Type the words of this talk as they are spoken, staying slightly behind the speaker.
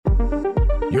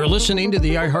You're listening to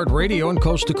the iHeartRadio and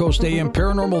Coast to Coast AM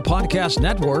Paranormal Podcast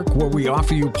Network, where we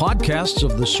offer you podcasts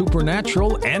of the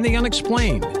supernatural and the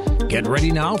unexplained. Get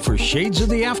ready now for Shades of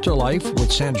the Afterlife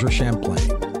with Sandra Champlain.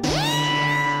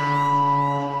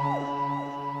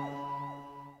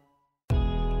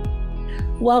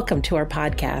 Welcome to our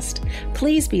podcast.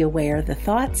 Please be aware the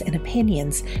thoughts and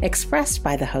opinions expressed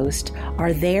by the host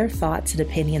are their thoughts and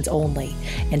opinions only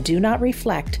and do not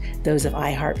reflect those of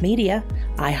iHeartMedia,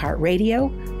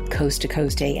 iHeartRadio, Coast to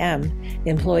Coast AM,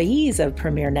 employees of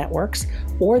Premier Networks,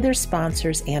 or their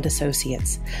sponsors and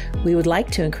associates. We would like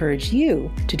to encourage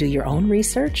you to do your own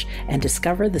research and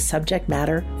discover the subject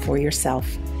matter for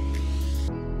yourself.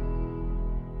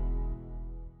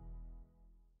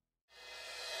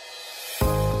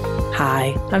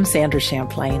 Hi, I'm Sandra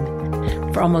Champlain.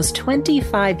 For almost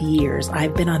 25 years,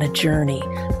 I've been on a journey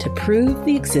to prove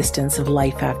the existence of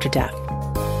life after death.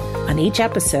 On each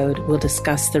episode, we'll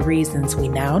discuss the reasons we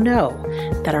now know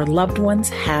that our loved ones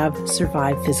have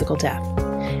survived physical death,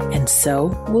 and so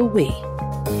will we.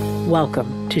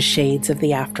 Welcome to Shades of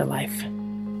the Afterlife.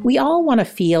 We all want to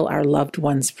feel our loved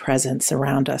one's presence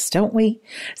around us, don't we?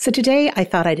 So today I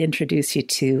thought I'd introduce you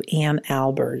to Ann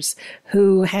Albers,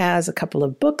 who has a couple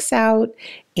of books out,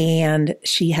 and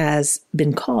she has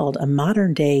been called a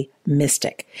modern-day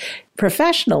mystic.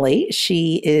 Professionally,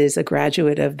 she is a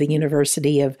graduate of the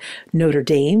University of Notre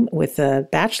Dame with a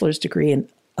bachelor's degree in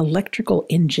electrical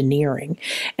engineering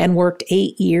and worked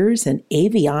 8 years in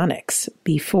avionics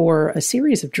before a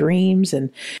series of dreams and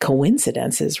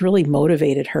coincidences really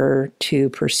motivated her to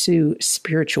pursue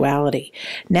spirituality.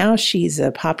 Now she's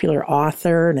a popular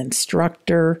author, an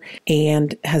instructor,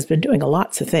 and has been doing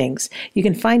lots of things. You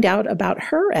can find out about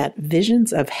her at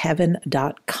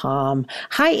visionsofheaven.com.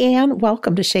 Hi, Ann.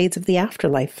 Welcome to Shades of the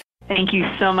Afterlife. Thank you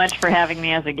so much for having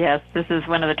me as a guest. This is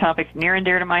one of the topics near and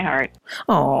dear to my heart.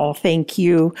 Oh, thank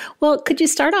you. Well, could you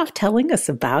start off telling us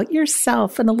about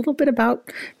yourself and a little bit about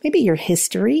maybe your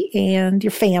history and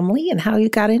your family and how you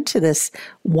got into this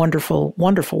wonderful,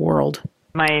 wonderful world?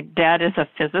 My dad is a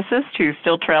physicist who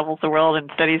still travels the world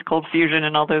and studies cold fusion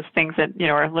and all those things that,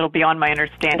 are a little beyond my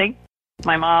understanding.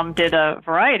 My mom did a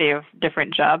variety of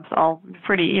different jobs, all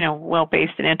pretty,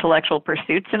 well-based in intellectual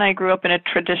pursuits, and I grew up in a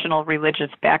traditional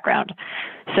religious background.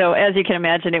 So as you can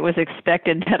imagine, it was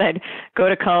expected that I'd go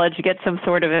to college, get some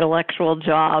sort of intellectual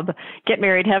job, get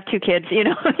married, have 2 kids,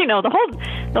 the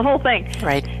whole thing.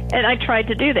 Right. And I tried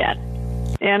to do that.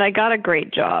 And I got a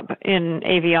great job in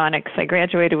avionics. I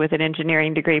graduated with an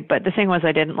engineering degree, but the thing was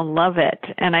I didn't love it.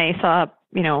 And I saw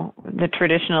the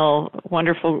traditional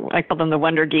wonderful, I call them the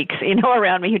wonder geeks,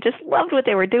 around me who just loved what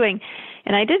they were doing,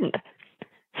 and I didn't.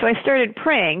 So I started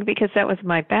praying because that was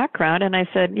my background, and I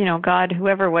said, God,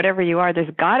 whoever, whatever you are,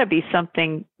 there's got to be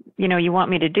something, you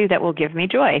want me to do that will give me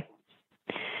joy.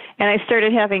 And I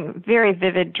started having very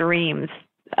vivid dreams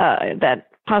that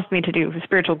caused me to do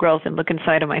spiritual growth and look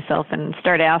inside of myself and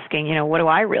start asking, what do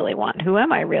I really want? Who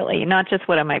am I really? Not just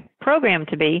what am I programmed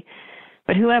to be,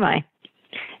 but who am I?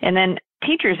 And then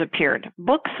teachers appeared.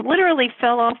 Books literally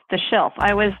fell off the shelf.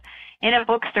 I was in a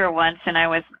bookstore once, and I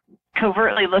was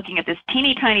covertly looking at this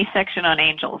teeny tiny section on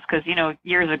angels because,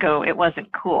 years ago it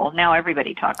wasn't cool. Now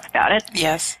everybody talks about it.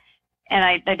 Yes. And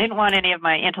I didn't want any of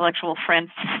my intellectual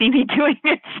friends to see me doing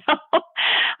it, so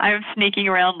I'm sneaking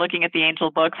around looking at the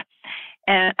angel books.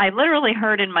 And I literally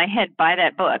heard in my head, buy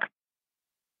that book.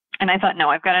 And I thought, no,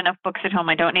 I've got enough books at home.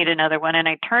 I don't need another one. And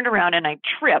I turned around and I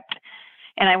tripped.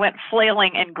 And I went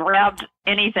flailing and grabbed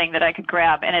anything that I could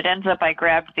grab. And it ends up I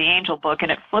grabbed the angel book, and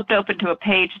it flipped open to a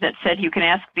page that said you can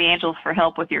ask the angels for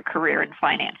help with your career and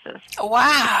finances.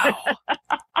 Wow.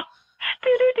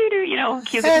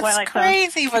 Cue the That's Twilight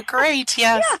crazy, but great,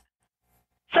 yes. Yeah.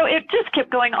 So it just kept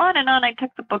going on and on. I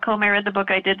took the book home. I read the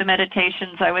book. I did the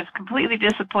meditations. I was completely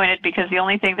disappointed because the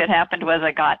only thing that happened was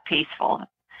I got peaceful.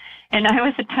 And I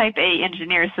was a type A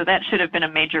engineer, so that should have been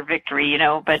a major victory,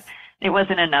 but it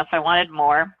wasn't enough. I wanted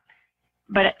more.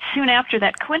 But soon after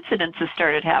that, coincidences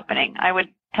started happening. I would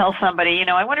tell somebody,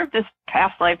 I wonder if this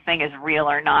past life thing is real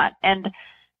or not. And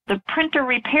the printer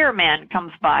repairman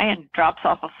comes by and drops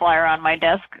off a flyer on my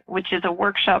desk, which is a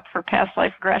workshop for past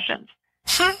life regressions.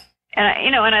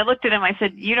 And I looked at him. I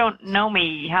said, "You don't know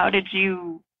me. How did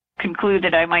you conclude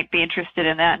that I might be interested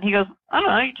in that?" And he goes, "I don't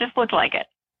know. You just looked like it."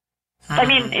 I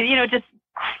mean, just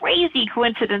crazy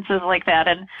coincidences like that.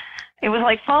 And it was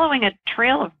like following a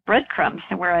trail of breadcrumbs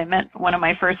where I met one of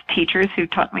my first teachers who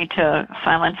taught me to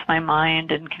silence my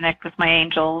mind and connect with my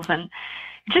angels. And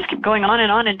it just kept going on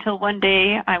and on until one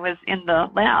day I was in the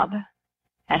lab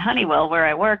at Honeywell where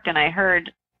I worked, and I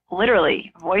heard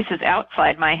literally voices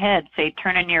outside my head say,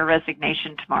 "Turn in your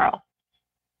resignation tomorrow."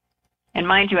 And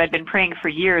mind you, I'd been praying for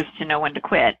years to know when to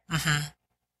quit. Mm-hmm.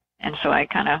 And so I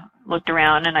kind of looked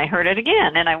around and I heard it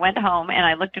again. And I went home and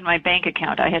I looked in my bank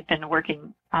account. I had been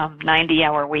working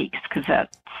 90-hour weeks because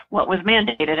that's what was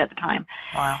mandated at the time.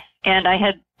 Wow. And I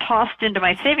had tossed into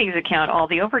my savings account all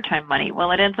the overtime money.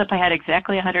 Well, it ends up I had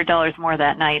exactly $100 more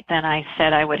that night than I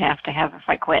said I would have to have if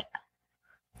I quit.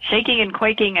 Shaking and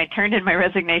quaking, I turned in my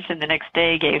resignation the next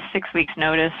day, gave 6 weeks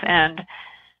notice, and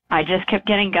I just kept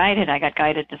getting guided. I got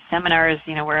guided to seminars,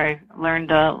 where I learned,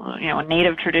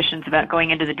 native traditions about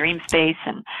going into the dream space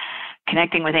and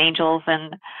connecting with angels.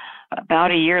 And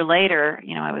about a year later,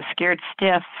 I was scared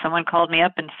stiff. Someone called me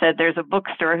up and said, there's a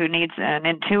bookstore who needs an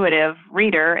intuitive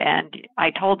reader. And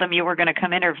I told them you were going to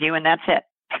come interview, and that's it.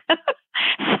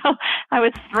 So I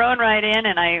was thrown right in,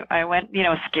 and I went,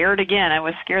 scared again. I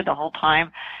was scared the whole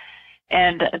time.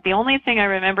 And the only thing I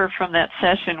remember from that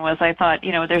session was I thought,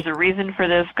 there's a reason for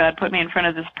this. God put me in front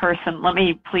of this person. Let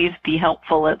me please be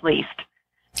helpful at least.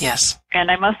 Yes.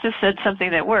 And I must have said something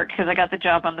that worked because I got the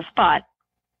job on the spot.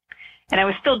 And I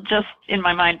was still just in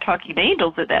my mind talking to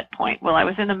angels at that point. Well, I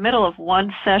was in the middle of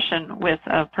one session with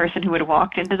a person who had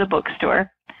walked into the bookstore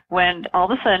when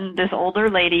all of a sudden this older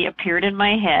lady appeared in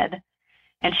my head.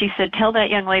 And she said, tell that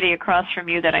young lady across from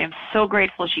you that I am so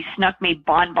grateful she snuck me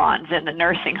bonbons in the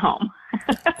nursing home.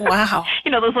 Wow.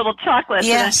 Those little chocolates.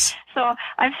 Yes. So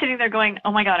I'm sitting there going,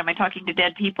 oh my God, am I talking to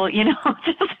dead people?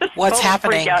 Just what's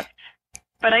happening?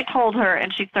 But I told her,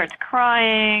 and she starts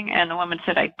crying, and the woman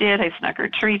said, I did. I snuck her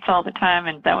treats all the time,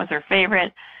 and that was her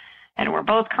favorite. And we're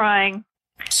both crying.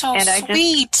 So and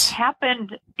sweet.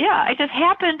 I just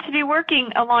happened to be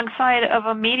working alongside of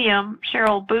a medium,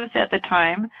 Cheryl Booth at the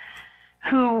time,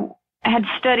 who had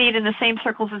studied in the same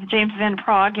circles as James Van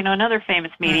Praagh, another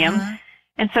famous medium. Mm-hmm.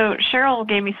 And so Cheryl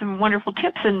gave me some wonderful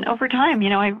tips, and over time,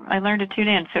 I learned to tune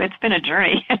in. So it's been a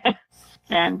journey.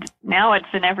 And now it's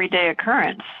an everyday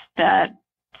occurrence that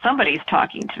somebody's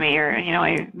talking to me. Or,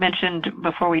 I mentioned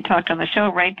before we talked on the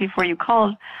show, right before you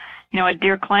called, a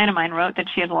dear client of mine wrote that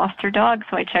she had lost her dog.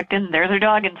 So I checked in. There's her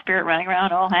dog in spirit running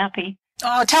around all happy.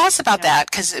 Oh, tell us about that,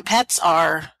 because pets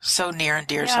are so near and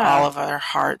dear to all of our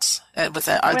hearts with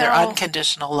their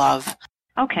unconditional love.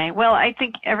 Okay. Well, I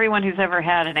think everyone who's ever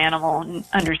had an animal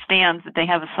understands that they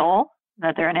have a soul,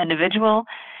 that they're an individual,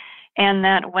 and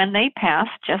that when they pass,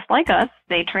 just like us,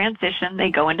 they transition,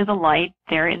 they go into the light,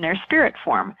 they're in their spirit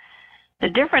form. The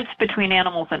difference between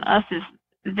animals and us is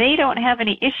they don't have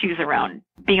any issues around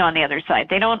being on the other side.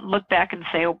 They don't look back and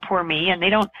say, oh, poor me, and they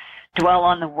don't dwell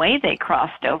on the way they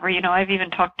crossed over. I've even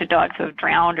talked to dogs who have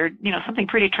drowned or, something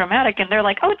pretty traumatic, and they're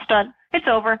like, oh, it's done. It's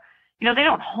over. They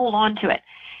don't hold on to it.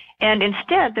 And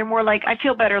instead, they're more like, I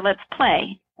feel better, let's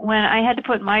play. When I had to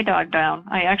put my dog down,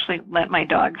 I actually let my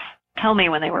dogs tell me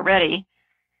when they were ready,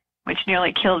 which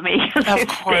nearly killed me because they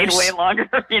stayed way longer,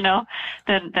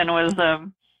 than was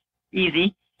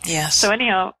easy. Yes. So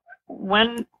anyhow,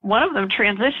 when one of them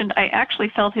transitioned, I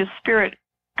actually felt his spirit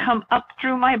come up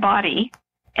through my body,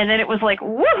 and then it was like,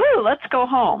 woohoo, let's go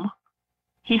home.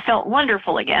 He felt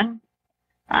wonderful again.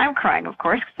 I'm crying, of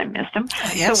course, because I missed him.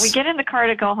 Yes. So we get in the car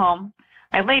to go home.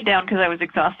 I laid down because I was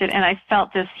exhausted, and I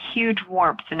felt this huge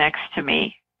warmth next to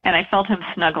me, and I felt him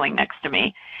snuggling next to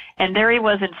me. And there he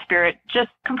was in spirit, just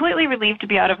completely relieved to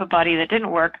be out of a body that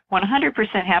didn't work,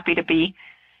 100% happy to be,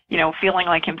 feeling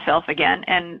like himself again,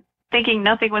 and thinking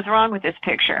nothing was wrong with this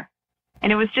picture.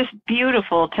 And it was just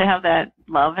beautiful to have that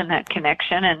love and that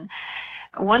connection. And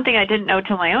one thing I didn't know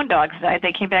till my own dogs died,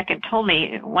 they came back and told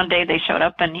me one day they showed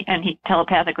up, and he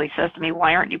telepathically says to me,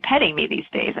 why aren't you petting me these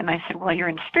days? And I said, well, you're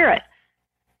in spirit.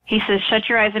 He says, shut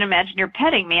your eyes and imagine you're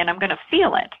petting me, and I'm going to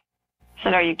feel it. I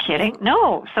said, are you kidding?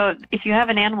 No. So if you have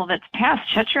an animal that's passed,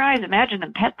 shut your eyes, imagine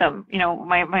them, pet them.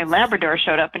 My Labrador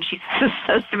showed up, and she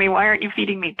says to me, why aren't you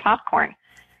feeding me popcorn?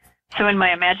 So in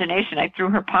my imagination, I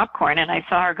threw her popcorn, and I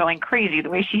saw her going crazy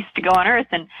the way she used to go on Earth.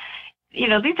 And,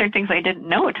 these are things I didn't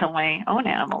know until my own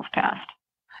animals passed.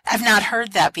 I've not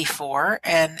heard that before,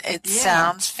 and it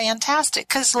sounds fantastic,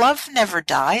 because love never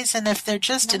dies, and if they're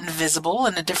just invisible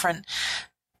in a different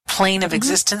plane of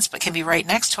existence but can be right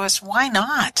next to us, why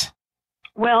not?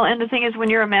 Well, and the thing is, when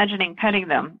you're imagining petting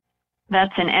them,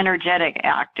 that's an energetic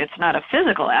act. It's not a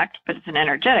physical act, but it's an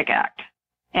energetic act.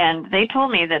 And they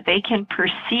told me that they can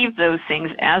perceive those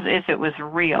things as if it was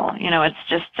real. It's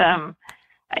just, and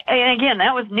again,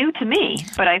 that was new to me,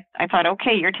 but I thought,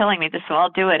 okay, you're telling me this, so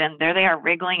I'll do it. And there they are,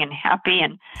 wriggling and happy.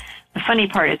 And the funny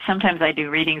part is sometimes I do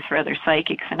readings for other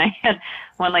psychics, and I had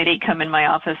one lady come in my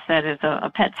office that is a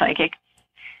pet psychic,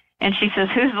 and she says,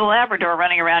 who's the Labrador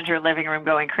running around your living room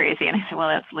going crazy? And I said, well,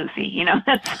 that's Lucy.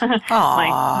 That's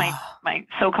my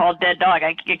so-called dead dog.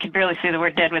 I can barely say the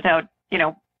word dead without,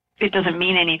 it doesn't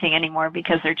mean anything anymore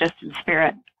because they're just in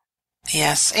spirit.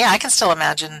 Yes. Yeah, I can still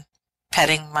imagine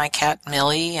petting my cat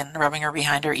Millie and rubbing her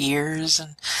behind her ears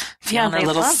and feeling her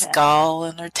little skull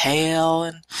and her tail,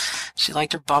 and she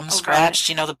liked her bum scratched.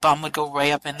 You know, the bum would go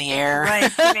way up in the air. Right.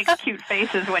 She makes cute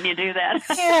faces when you do that.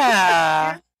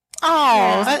 Yeah.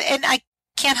 Oh, yeah. And I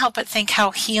can't help but think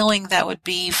how healing that would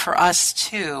be for us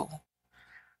too.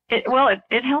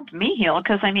 It helped me heal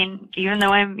because, I mean, even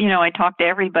though I talk to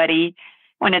everybody,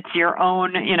 when it's your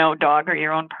own, dog or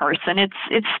your own person,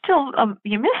 it's still,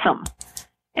 you miss them.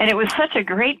 And it was such a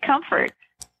great comfort.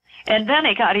 And then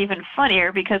it got even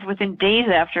funnier because within days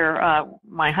after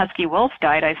my husky Wolf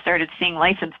died, I started seeing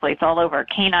license plates all over,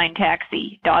 canine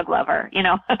taxi, dog lover,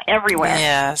 everywhere.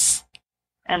 Yes.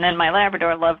 And then my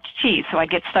Labrador loved cheese, so I'd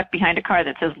get stuck behind a car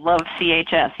that says love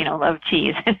CHS, love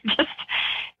cheese. And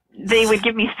they would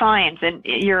give me signs, and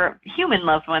your human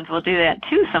loved ones will do that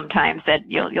too sometimes, that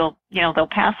they'll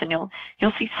pass and you'll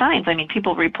see signs. I mean,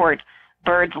 people report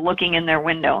birds looking in their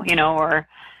window, or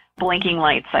blinking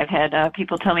lights. I've had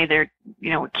people tell me their,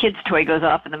 a kid's toy goes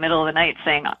off in the middle of the night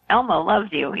saying, Elmo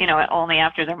loves you, only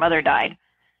after their mother died.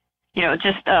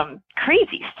 Just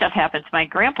crazy stuff happens. My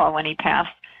grandpa, when he passed,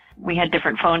 we had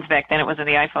different phones back then. It wasn't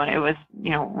the iPhone. It was,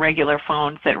 regular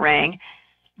phones that rang.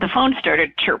 The phone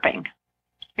started chirping.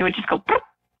 It would just go, boop,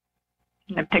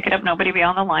 and I'd pick it up, nobody would be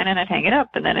on the line, and I'd hang it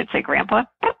up, and then it'd say, Grandpa,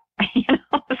 boop.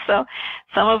 So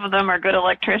some of them are good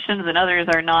electricians and others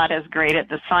are not as great at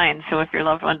the signs. So if your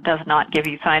loved one does not give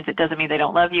you signs, it doesn't mean they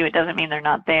don't love you. It doesn't mean they're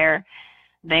not there.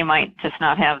 They might just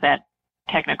not have that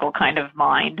technical kind of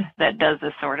mind that does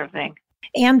this sort of thing.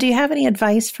 Anne, do you have any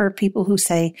advice for people who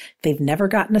say they've never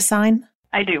gotten a sign?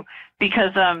 I do,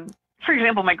 because, for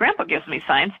example, my grandpa gives me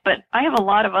signs, but I have a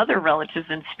lot of other relatives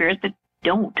in spirit that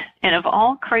don't. And of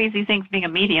all crazy things, being a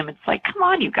medium, it's like, come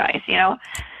on, you guys,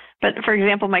 But, for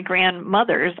example, my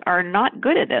grandmothers are not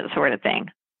good at that sort of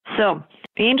thing. So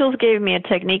the angels gave me a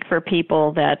technique for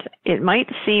people that it might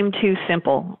seem too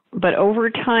simple, but over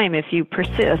time, if you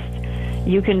persist,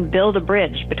 you can build a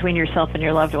bridge between yourself and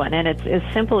your loved one. And it's as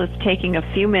simple as taking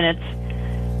a few minutes,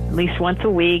 at least once a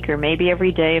week or maybe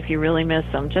every day if you really miss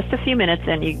them, just a few minutes,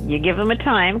 and you give them a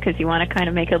time because you want to kind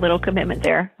of make a little commitment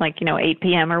there, like, 8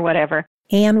 p.m. or whatever.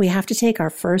 And we have to take our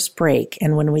first break.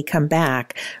 And when we come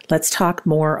back, let's talk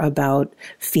more about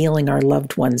feeling our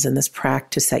loved ones in this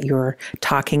practice that you're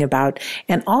talking about.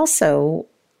 And also,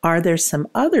 are there some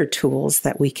other tools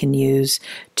that we can use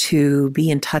to be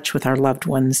in touch with our loved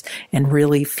ones and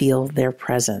really feel their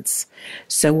presence?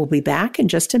 So we'll be back in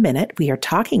just a minute. We are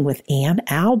talking with Anne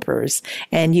Albers,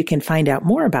 and you can find out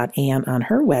more about Anne on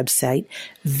her website,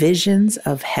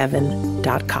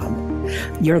 visionsofheaven.com.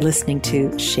 You're listening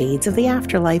to Shades of the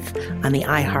Afterlife on the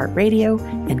iHeartRadio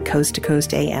and Coast to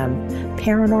Coast AM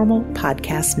Paranormal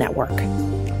Podcast Network.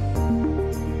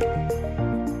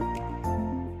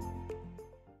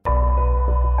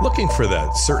 Looking for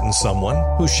that certain someone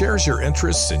who shares your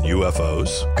interests in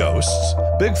UFOs, ghosts,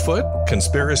 Bigfoot,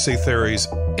 conspiracy theories,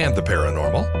 and the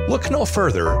paranormal? Look no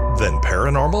further than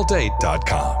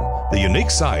ParanormalDate.com, the unique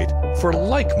site for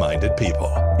like-minded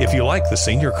people. If you like the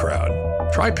senior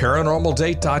crowd, try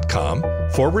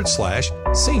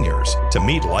ParanormalDate.com/seniors to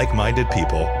meet like-minded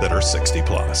people that are 60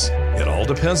 plus. It all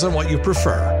depends on what you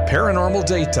prefer.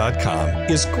 ParanormalDate.com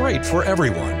is great for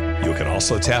everyone. You can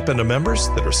also tap into members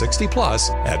that are 60 plus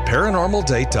at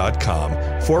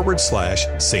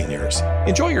ParanormalDate.com/seniors.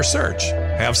 Enjoy your search.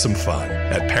 Have some fun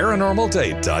at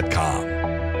ParanormalDate.com.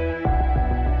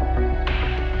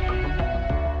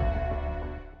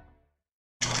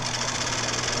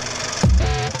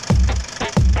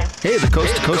 Hey, the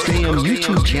Coast to Coast AM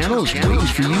YouTube channel is waiting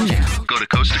for you now. Go to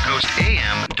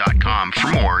coasttocoastam.com for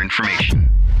more information.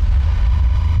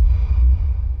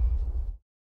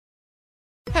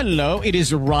 Hello, it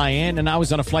is Ryan, and I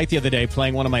was on a flight the other day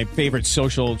playing one of my favorite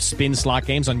social spin slot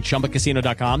games on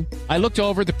ChumbaCasino.com. I looked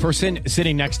over at the person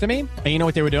sitting next to me, and you know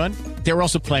what they were doing? They were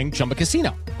also playing Chumba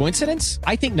Casino. Coincidence?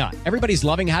 I think not. Everybody's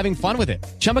loving having fun with it.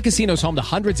 Chumba Casino is home to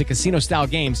hundreds of casino-style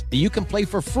games that you can play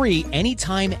for free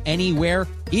anytime, anywhere,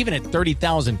 even at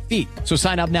 30,000 feet. So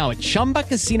sign up now at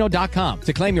ChumbaCasino.com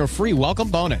to claim your free welcome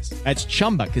bonus. That's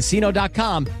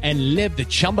ChumbaCasino.com and live the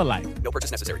Chumba life. No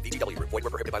purchase necessary. VGW. Void where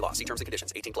prohibited by law. See terms and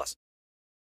conditions. 18 plus.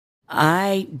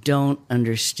 I don't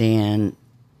understand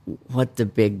what the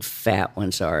big fat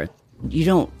ones are. You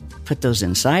don't put those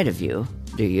inside of you,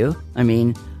 do you? I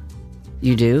mean,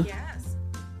 you do? Yes.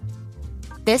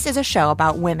 This is a show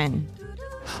about women.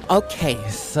 Okay,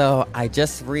 so I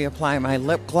just reapplied my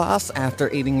lip gloss after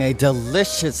eating a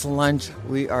delicious lunch.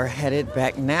 We are headed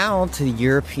back now to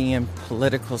European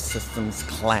Political Systems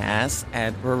class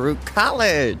at Baruch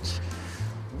College.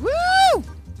 Woo!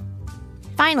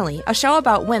 Finally, a show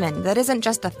about women that isn't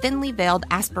just a thinly veiled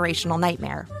aspirational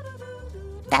nightmare.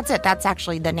 That's it. That's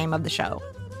actually the name of the show.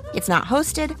 It's not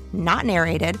hosted, not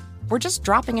narrated. We're just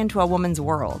dropping into a woman's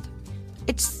world.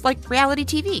 It's like reality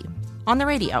TV on the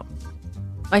radio.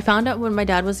 I found out when my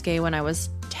dad was gay when I was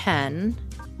 10.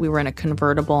 We were in a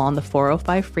convertible on the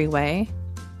 405 freeway,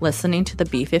 listening to the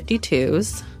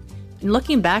B-52s. And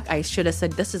looking back, I should have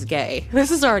said, this is gay.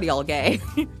 This is already all gay.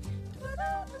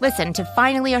 Listen to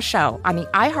Finally a Show on the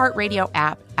iHeartRadio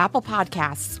app, Apple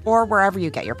Podcasts, or wherever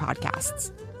you get your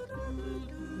podcasts.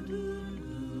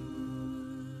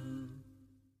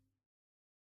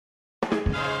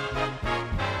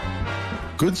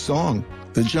 Good song.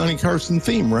 The Johnny Carson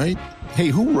theme, right? Hey,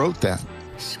 who wrote that?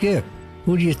 Skip.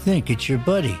 Who do you think? It's your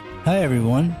buddy. Hi,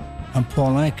 everyone. I'm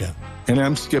Paul Anka. And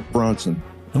I'm Skip Bronson.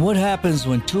 And what happens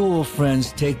when two old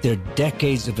friends take their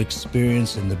decades of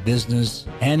experience in the business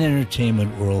and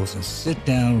entertainment worlds and sit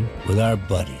down with our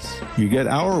buddies? You get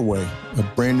Our Way, a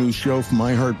brand new show from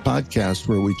iHeart Podcast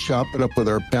where we chop it up with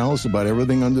our pals about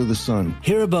everything under the sun.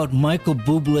 Hear about Michael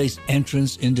Bublé's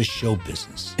entrance into show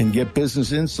business. And get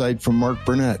business insight from Mark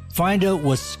Burnett. Find out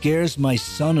what scares my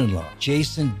son-in-law,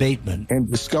 Jason Bateman. And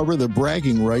discover the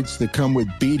bragging rights that come with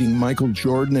beating Michael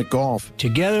Jordan at golf.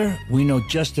 Together, we know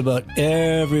just about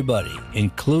everybody,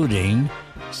 including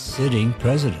sitting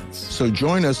presidents. So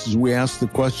join us as we ask the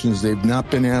questions they've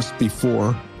not been asked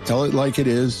before, tell it like it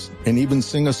is, and even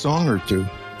sing a song or two.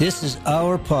 This is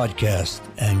our podcast,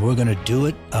 and we're going to do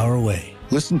it our way.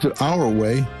 Listen to Our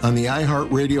Way on the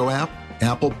iHeartRadio app,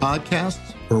 Apple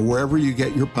Podcasts, or wherever you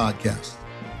get your podcasts.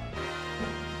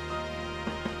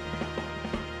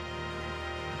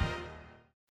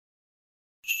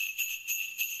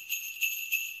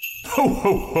 Ho,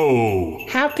 ho, ho!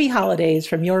 Happy holidays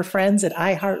from your friends at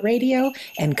iHeartRadio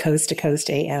and Coast to Coast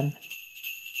AM.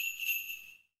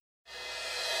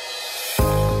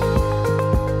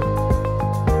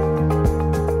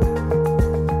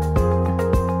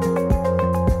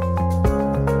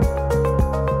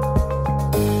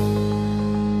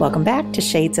 Welcome back to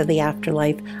Shades of the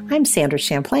Afterlife. I'm Sandra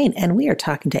Champlain, and we are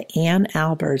talking to Ann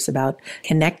Albers about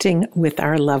connecting with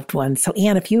our loved ones. So,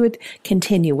 Ann, if you would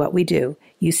continue what we do.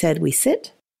 You said we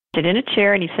sit in a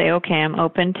chair and you say, okay, I'm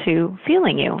open to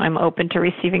feeling you. I'm open to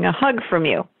receiving a hug from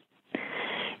you.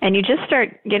 And you just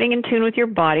start getting in tune with your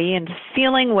body and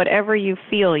feeling whatever you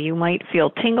feel. You might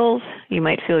feel tingles. You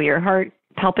might feel your heart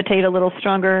palpitate a little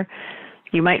stronger.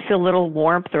 You might feel a little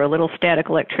warmth or a little static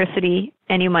electricity,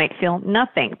 and you might feel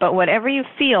nothing. But whatever you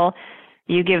feel,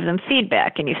 you give them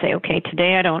feedback and you say, okay,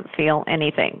 today I don't feel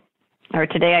anything. Or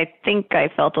today I think I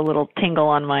felt a little tingle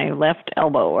on my left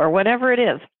elbow, or whatever it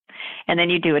is. And then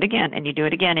you do it again, and you do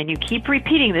it again, and you keep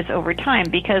repeating this over time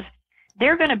because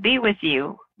they're going to be with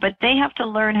you, but they have to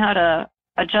learn how to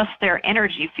adjust their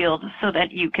energy field so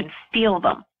that you can feel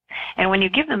them. And when you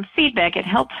give them feedback, it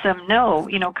helps them know,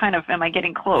 kind of, am I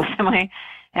getting close? Am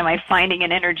I finding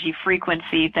an energy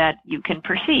frequency that you can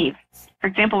perceive? For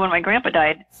example, when my grandpa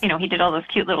died, he did all those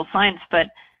cute little signs, but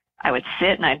I would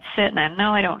sit and I'd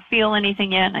no, I don't feel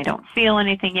anything yet, and I don't feel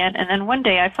anything yet. And then one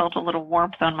day I felt a little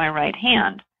warmth on my right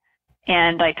hand.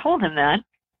 And I told him that.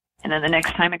 And then the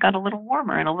next time it got a little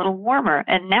warmer and a little warmer.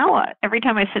 And now every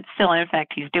time I sit still, and in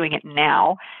fact, he's doing it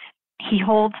now, he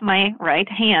holds my right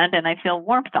hand and I feel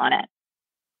warmth on it.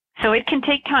 So it can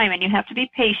take time and you have to be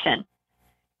patient.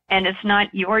 And it's not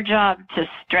your job to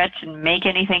stretch and make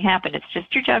anything happen. It's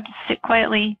just your job to sit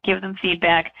quietly, give them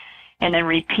feedback, and then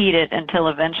repeat it until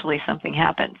eventually something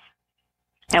happens.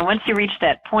 And once you reach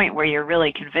that point where you're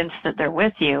really convinced that they're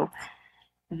with you,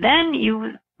 then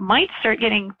you might start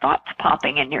getting thoughts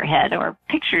popping in your head or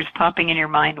pictures popping in your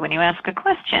mind when you ask a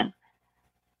question.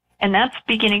 And that's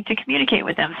beginning to communicate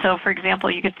with them. So, for example,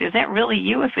 you could say, is that really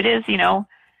you? If it is,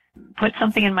 put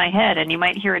something in my head and you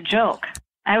might hear a joke.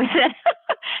 I was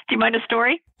do you mind a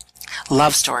story?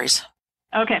 Love stories.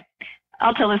 Okay.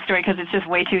 I'll tell this story because it's just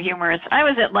way too humorous. I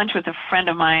was at lunch with a friend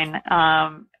of mine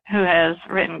who has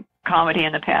written comedy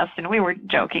in the past, and we were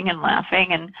joking and laughing,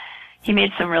 and he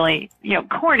made some really,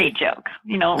 corny joke.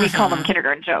 We call them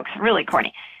kindergarten jokes, really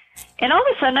corny. And all of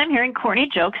a sudden, I'm hearing corny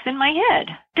jokes in my head,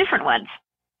 different ones.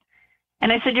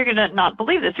 And I said, you're going to not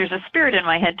believe this. There's a spirit in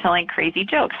my head telling crazy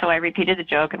jokes. So I repeated the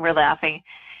joke, and we're laughing.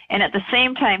 And at the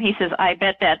same time, he says, I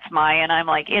bet that's my, and I'm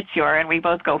like, it's your, and we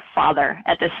both go, father,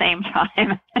 at the same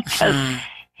time, because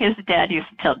his dad used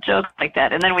to tell jokes like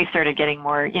that. And then we started getting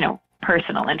more,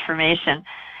 personal information.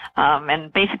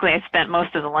 And basically, I spent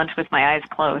most of the lunch with my eyes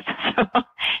closed. So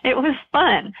it was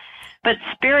fun. But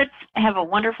spirits have a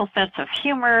wonderful sense of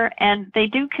humor, and they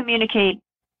do communicate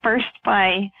first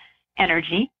by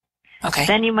energy. Okay.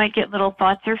 Then you might get little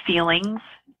thoughts or feelings.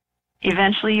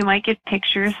 Eventually you might get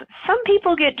pictures. Some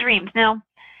people get dreams. Now,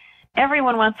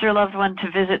 everyone wants their loved one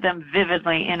to visit them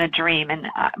vividly in a dream. And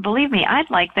believe me, I'd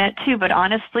like that too, but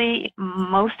honestly,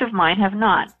 most of mine have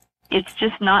not. It's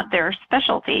just not their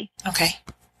specialty. Okay.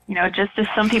 You know, just as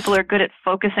some people are good at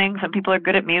focusing, some people are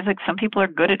good at music, some people are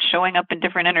good at showing up in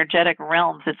different energetic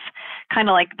realms. It's kind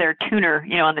of like their tuner,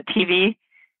 you know, on the TV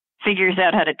figures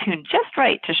out how to tune just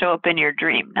right to show up in your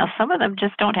dream. Now, some of them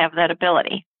just don't have that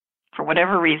ability for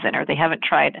whatever reason, or they haven't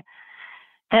tried.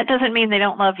 That doesn't mean they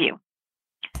don't love you.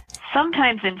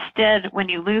 Sometimes instead, when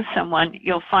you lose someone,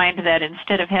 you'll find that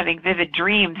instead of having vivid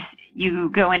dreams, you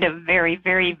go into very,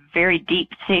 very, very deep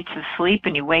states of sleep,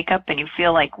 and you wake up and you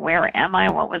feel like, where am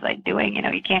I? What was I doing? You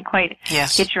know, you can't quite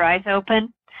get your eyes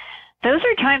open. Those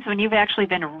are times when you've actually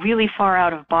been really far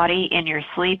out of body in your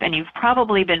sleep, and you've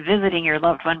probably been visiting your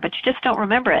loved one, but you just don't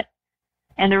remember it.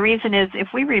 And the reason is, if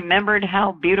we remembered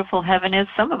how beautiful heaven is,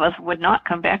 some of us would not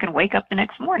come back and wake up the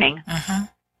next morning. Mm-hmm.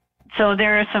 So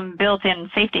there are some built-in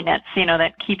safety nets, you know,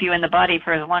 that keep you in the body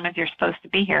for as long as you're supposed to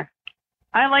be here.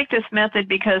 I like this method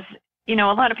because, you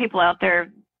know, a lot of people out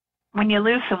there, when you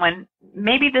lose someone,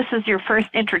 maybe this is your first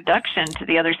introduction to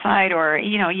the other side, or,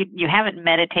 you know, you haven't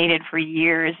meditated for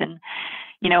years, and,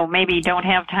 you know, maybe you don't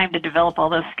have time to develop all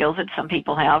those skills that some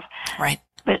people have. Right.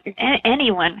 But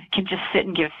anyone can just sit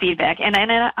and give feedback. And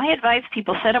I advise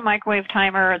people, set a microwave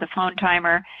timer or the phone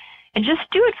timer, and just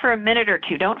do it for a minute or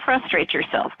two. Don't frustrate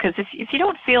yourself, because if you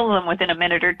don't feel them within a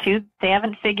minute or two, they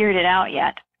haven't figured it out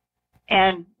yet.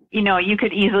 And, you know, you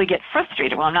could easily get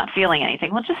frustrated. Well, I'm not feeling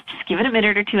anything. Well, just give it a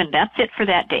minute or two, and that's it for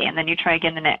that day. And then you try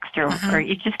again the next, or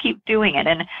you just keep doing it.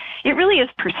 And it really is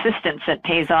persistence that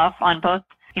pays off on both,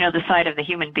 you know, the side of the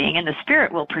human being, and the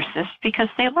spirit will persist because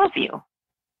they love you.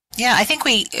 Yeah, I think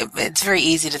it's very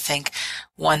easy to think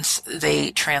once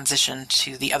they transition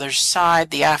to the other side,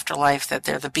 the afterlife, that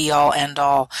they're the be-all,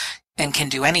 end-all, and can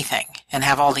do anything and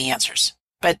have all the answers.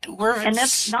 But and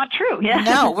that's not true. Yeah.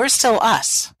 No, we're still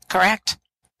us, correct?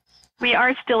 We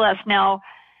are still us. Now,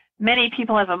 many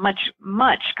people have a much,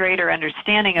 much greater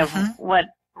understanding of what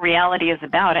reality is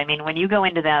about. I mean, when you go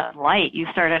into that light, you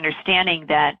start understanding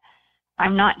that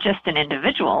I'm not just an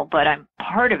individual, but I'm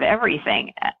part of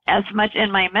everything. As much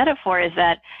in my metaphor is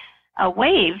that a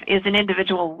wave is an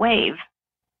individual wave,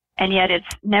 and yet it's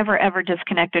never ever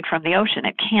disconnected from the ocean.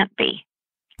 It can't be.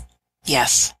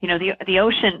 Yes. You know, the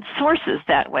ocean sources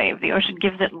that wave. The ocean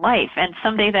gives it life, and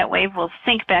someday that wave will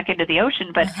sink back into the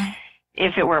ocean, but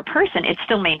if it were a person, it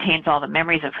still maintains all the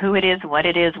memories of who it is, what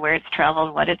it is, where it's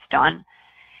traveled, what it's done.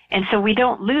 And so we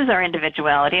don't lose our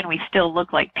individuality, and we still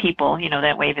look like people. You know,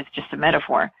 that wave is just a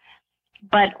metaphor.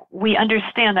 But we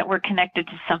understand that we're connected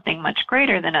to something much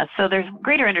greater than us. So there's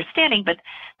greater understanding, but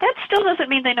that still doesn't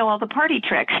mean they know all the party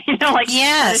tricks. You know, like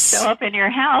how to show up in your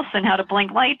house and how to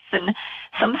blink lights. And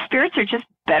some spirits are just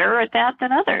better at that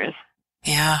than others.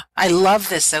 Yeah. I love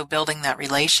this, though, building that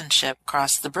relationship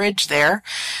across the bridge there,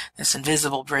 this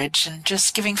invisible bridge, and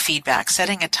just giving feedback,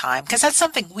 setting a time, because that's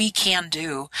something we can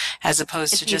do as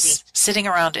opposed to just sitting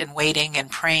around and waiting and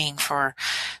praying for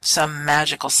some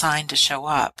magical sign to show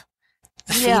up.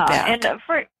 The feedback. And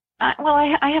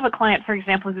I have a client, for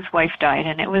example, whose wife died,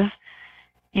 and it was,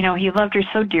 you know, he loved her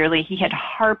so dearly. He had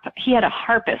a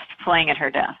harpist playing at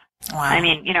her death. Wow. I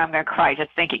mean, you know, I'm going to cry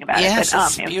just thinking about it. But,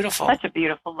 it's beautiful. Such a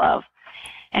beautiful love.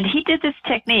 And he did this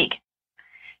technique,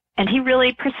 and he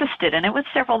really persisted, and it was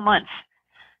several months.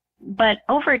 But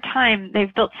over time,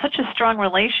 they've built such a strong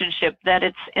relationship that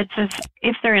it's as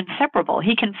if they're inseparable.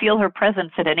 He can feel her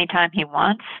presence at any time he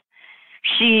wants.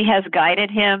 She has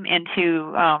guided him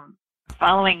into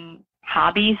following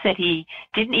hobbies that he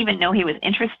didn't even know he was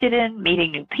interested in,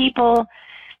 meeting new people.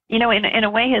 You know, in a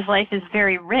way, his life is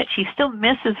very rich. He still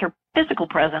misses her physical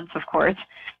presence, of course,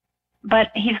 but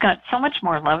he's got so much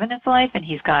more love in his life, and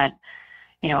he's got,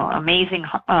 you know, amazing,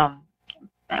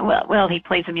 well, he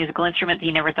plays a musical instrument that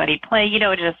he never thought he'd play, you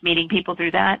know, just meeting people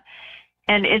through that.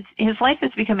 And his life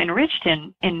has become enriched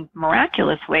in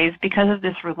miraculous ways because of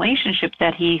this relationship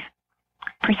that he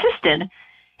persisted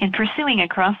in pursuing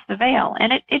across the veil.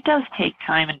 And it does take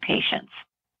time and patience.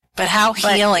 But how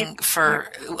healing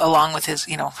along with his,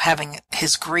 you know, having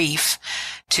his grief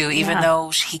to, even though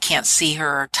he can't see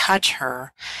her or touch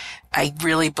her, I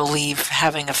really believe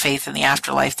having a faith in the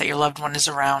afterlife that your loved one is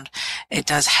around, it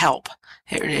does help.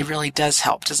 It really does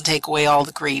help. It doesn't take away all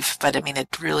the grief, but I mean,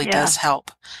 it really does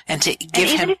help. And to give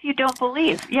him, even if you don't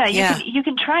believe, you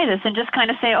can try this and just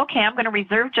kind of say, okay, I'm going to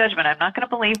reserve judgment. I'm not going to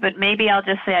believe, but maybe I'll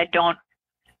just say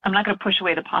I'm not going to push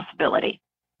away the possibility.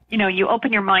 You know, you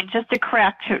open your mind just a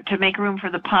crack to make room for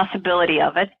the possibility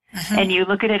of it, and you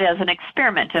look at it as an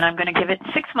experiment, and I'm going to give it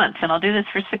 6 months, and I'll do this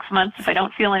for 6 months. If I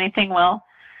don't feel anything, well,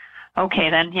 okay,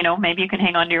 then, maybe you can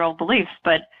hang on to your old beliefs,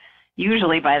 but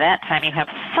usually by that time you have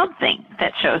something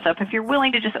that shows up if you're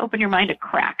willing to just open your mind a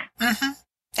crack. Mm-hmm.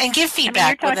 And give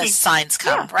feedback when the signs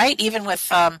come, right? Even with,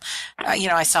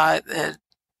 I saw a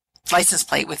license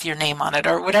plate with your name on it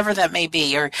or whatever that may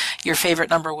be, or your favorite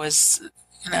number was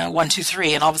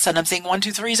 123, and all of a sudden I'm seeing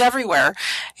 123s everywhere,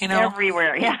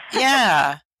 Everywhere, yeah.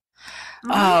 Yeah.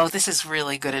 Oh, this is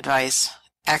really good advice.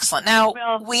 Excellent. Now,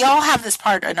 we all have this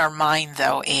part in our mind,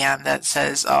 though, Anne, that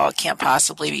says, oh, it can't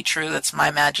possibly be true. That's my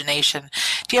imagination.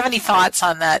 Do you have any thoughts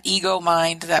on that ego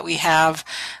mind that we have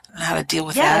and how to deal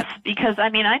with that? Yes, because,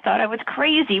 I thought I was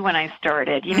crazy when I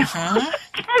started, To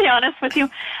be honest with you,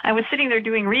 I was sitting there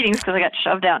doing readings because I got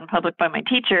shoved out in public by my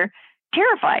teacher,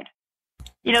 terrified.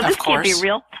 This can't be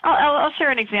real. I'll share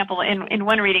an example. In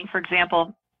one reading, for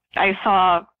example, I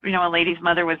saw, a lady's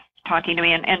mother was talking to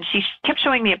me, and she kept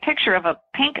showing me a picture of a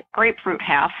pink grapefruit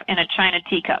half in a china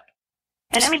teacup.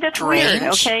 And that's strange.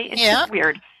 Weird, okay? It's just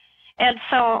weird. And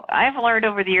so I've learned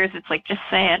over the years, it's like, just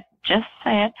say it.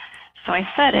 So I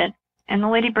said it, and the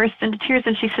lady burst into tears,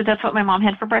 and she said, that's what my mom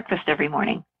had for breakfast every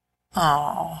morning.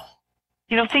 Oh.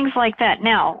 Things like that.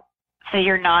 Now, say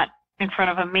you're not in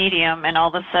front of a medium and all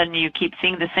of a sudden you keep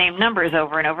seeing the same numbers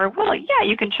over and over. Well, yeah,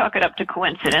 you can chalk it up to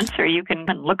coincidence, or you can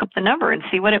look up the number and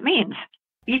see what it means.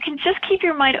 You can just keep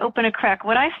your mind open a crack.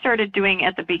 What I started doing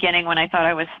at the beginning when I thought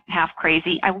I was half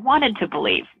crazy, I wanted to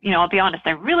believe. I'll be honest,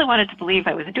 I really wanted to believe.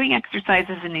 I was doing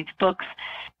exercises in these books,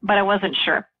 but I wasn't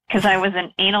sure because I was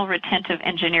an anal retentive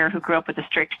engineer who grew up with a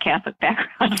strict Catholic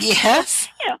background. Yes.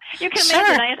 You can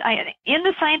imagine, I in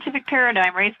the scientific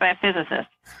paradigm raised by a physicist.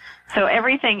 So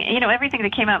everything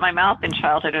that came out of my mouth in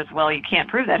childhood was, well, you can't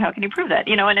prove that. How can you prove that?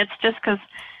 And it's just because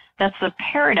that's the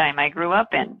paradigm I grew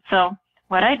up in. So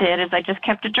what I did is I just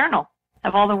kept a journal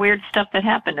of all the weird stuff that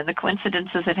happened and the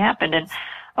coincidences that happened. And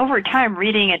over time,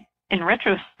 reading it in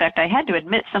retrospect, I had to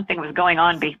admit something was going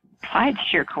on besides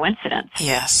sheer coincidence.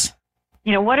 Yes.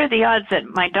 What are the odds that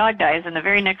my dog dies and the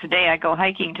very next day I go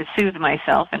hiking to soothe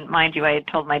myself? And mind you, I had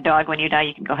told my dog, when you die,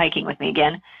 you can go hiking with me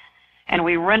again. And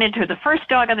we run into the first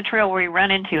dog on the trail we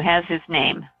run into has his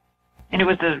name. And it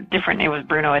was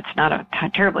Bruno. It's not a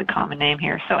terribly common name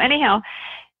here. So anyhow,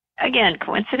 again,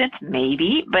 coincidence,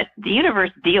 maybe, but the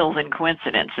universe deals in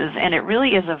coincidences, and it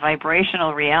really is a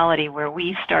vibrational reality where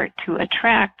we start to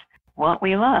attract what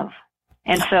we love.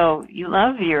 And so you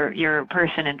love your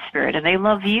person in spirit, and they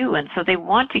love you, and so they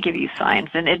want to give you signs,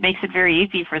 and it makes it very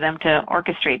easy for them to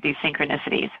orchestrate these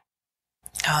synchronicities.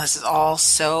 Oh, this is all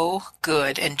so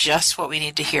good and just what we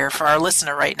need to hear for our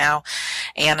listener right now.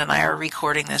 Anne and I are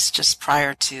recording this just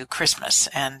prior to Christmas,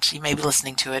 and you may be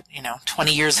listening to it,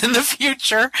 20 years in the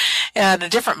future and a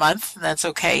different month. That's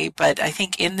okay. But I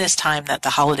think in this time that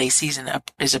the holiday season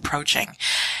is approaching,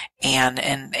 and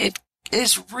it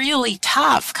is really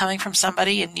tough coming from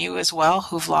somebody, and you as well,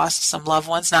 who've lost some loved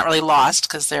ones. Not really lost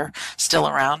because they're still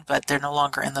around, but they're no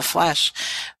longer in the flesh.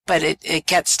 But it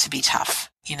gets to be tough.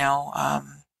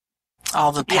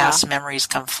 All the past memories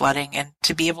come flooding, and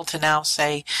to be able to now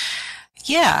say,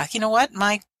 yeah, you know what,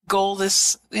 my goal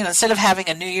is, instead of having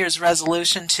a New Year's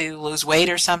resolution to lose weight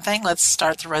or something, let's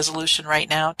start the resolution right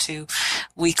now to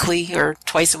weekly or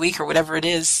twice a week or whatever it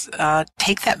is,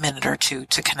 take that minute or two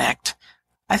to connect.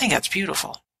 I think that's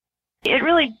beautiful. It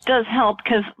really does help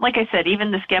because, like I said,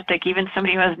 even the skeptic, even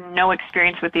somebody who has no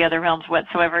experience with the other realms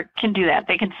whatsoever can do that.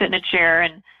 They can sit in a chair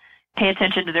and pay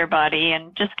attention to their body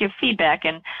and just give feedback.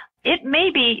 And it may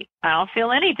be, I don't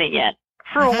feel anything yet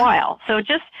for a while. So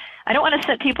I don't want to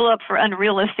set people up for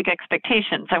unrealistic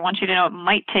expectations. I want you to know it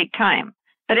might take time.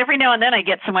 But every now and then I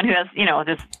get someone who has,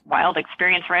 this wild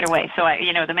experience right away. So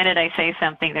the minute I say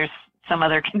something, there's some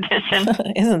other condition.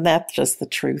 Isn't that just the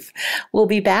truth? We'll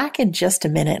be back in just a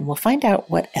minute and we'll find out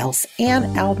what else Anne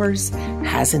Albers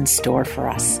has in store for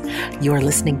us. You're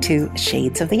listening to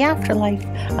Shades of the Afterlife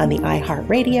on the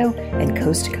iHeartRadio and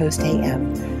Coast to Coast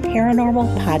AM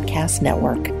Paranormal Podcast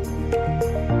Network.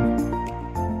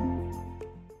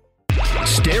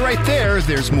 Stay right there.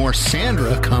 There's more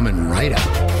Sandra coming right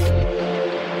up.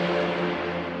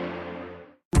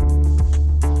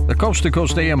 The Coast to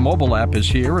Coast AM mobile app is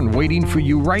here and waiting for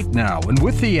you right now. And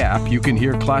with the app, you can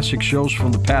hear classic shows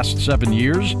from the past 7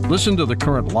 years, listen to the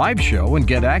current live show, and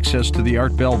get access to the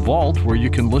Art Bell Vault where you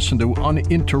can listen to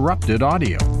uninterrupted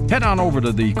audio. Head on over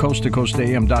to the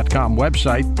coasttocoastam.com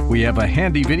website. We have a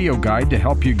handy video guide to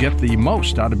help you get the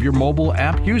most out of your mobile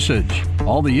app usage.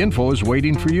 All the info is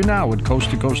waiting for you now at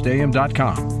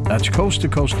coasttocoastam.com. That's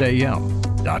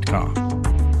coasttocoastam.com.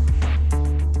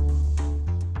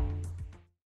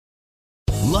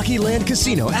 Lucky Land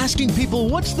Casino, asking people,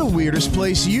 what's the weirdest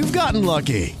place you've gotten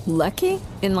lucky? Lucky?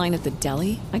 In line at the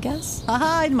deli, I guess?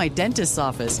 Aha, in my dentist's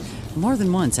office. More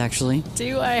than once, actually.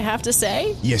 Do I have to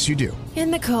say? Yes, you do. In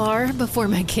the car before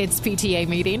my kids' PTA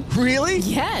meeting. Really?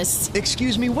 Yes.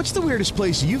 Excuse me, what's the weirdest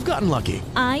place you've gotten lucky?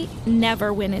 I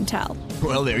never win and tell.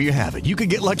 Well, there you have it. You can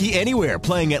get lucky anywhere,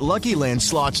 playing at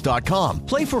LuckyLandSlots.com.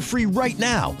 Play for free right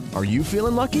now. Are you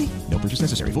feeling lucky? No purchase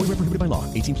necessary. Void where prohibited by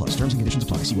law. 18 plus. Terms and conditions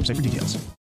apply. See website for details.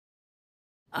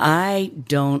 I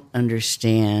don't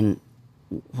understand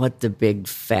what the big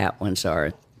fat ones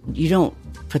are. You don't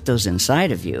put those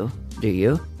inside of you, do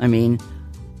you? I mean,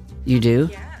 you do?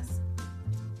 Yes.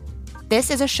 This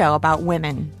is a show about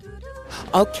women.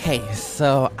 Okay,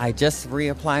 so I just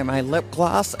reapplied my lip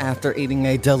gloss after eating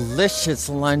a delicious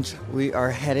lunch. We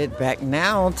are headed back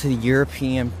now to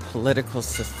European Political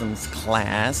Systems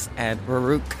class at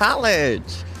Baruch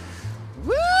College.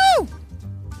 Woo!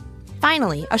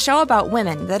 Finally, a show about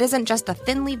women that isn't just a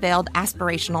thinly veiled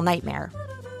aspirational nightmare.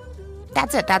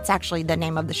 That's it. That's actually the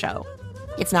name of the show.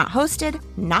 It's not hosted,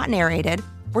 not narrated.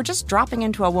 We're just dropping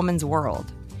into a woman's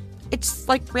world. It's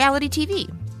like reality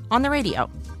TV on the radio.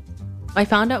 I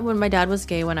found out when my dad was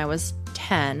gay when I was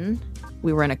 10.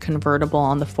 We were in a convertible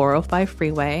on the 405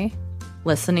 freeway,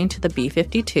 listening to the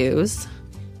B-52s.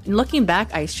 And looking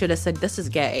back, I should have said, this is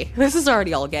gay. This is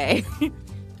already all gay.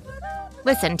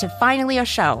 Listen to Finally a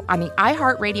Show on the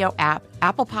iHeartRadio app,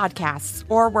 Apple Podcasts,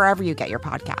 or wherever you get your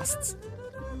podcasts.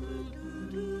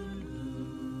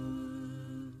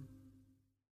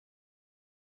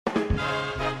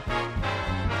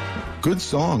 Good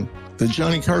song. The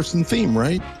Johnny Carson theme,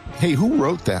 right? Hey, who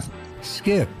wrote that?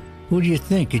 Skip, who do you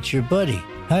think? It's your buddy.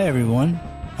 Hi, everyone.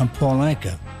 I'm Paul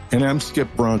Anka. And I'm Skip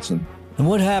Bronson. And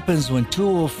what happens when two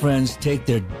old friends take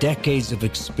their decades of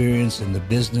experience in the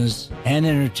business and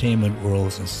entertainment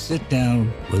worlds and sit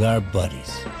down with our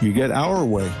buddies? You get Our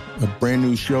Way, a brand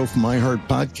new show from iHeart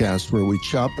Podcast where we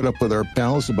chop it up with our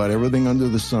pals about everything under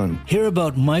the sun. Hear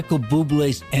about Michael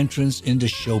Bublé's entrance into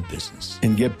show business.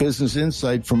 And get business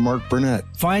insight from Mark Burnett.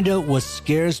 Find out what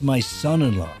scares my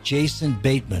son-in-law, Jason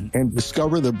Bateman. And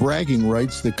discover the bragging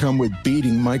rights that come with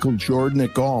beating Michael Jordan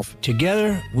at golf.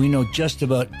 Together, we know just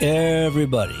about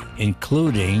everybody,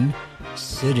 including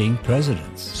sitting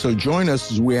presidents. So join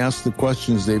us as we ask the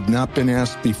questions they've not been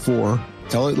asked before,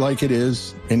 tell it like it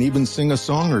is, and even sing a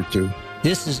song or two.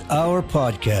 This is our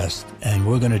podcast, and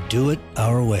we're going to do it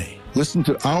our way. Listen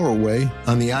to Our Way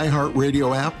on the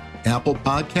iHeartRadio app, Apple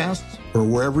Podcasts, or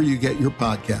wherever you get your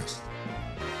podcasts.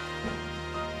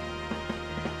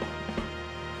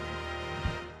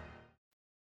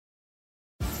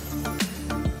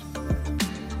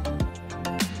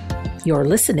 You're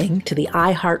listening to the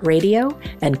iHeartRadio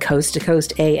and Coast to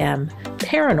Coast AM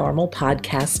Paranormal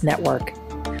Podcast Network.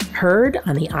 Heard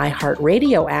on the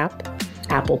iHeartRadio app,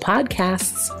 Apple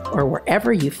Podcasts, or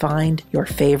wherever you find your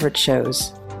favorite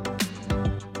shows.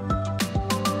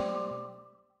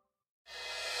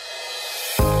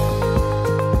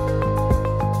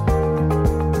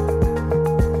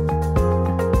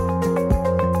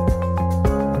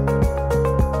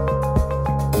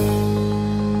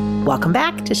 Welcome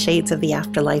back to Shades of the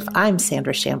Afterlife. I'm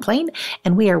Sandra Champlain,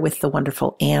 and we are with the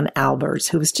wonderful Ann Albers,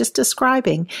 who was just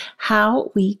describing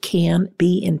how we can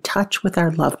be in touch with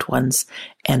our loved ones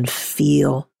and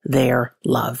feel their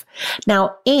love.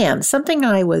 Now, Ann, something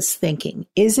I was thinking,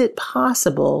 is it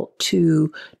possible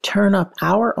to turn up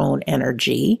our own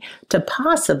energy to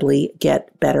possibly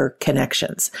get better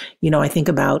connections? You know, I think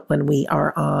about when we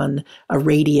are on a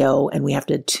radio and we have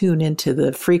to tune into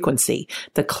the frequency.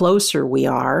 The closer we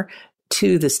are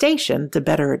to the station, the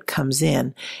better it comes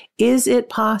in. Is it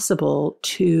possible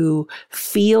to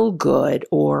feel good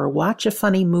or watch a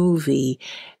funny movie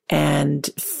and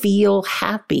feel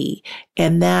happy?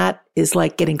 And that is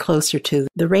like getting closer to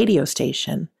the radio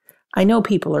station. I know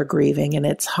people are grieving and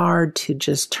it's hard to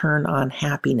just turn on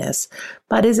happiness,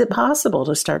 but is it possible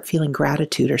to start feeling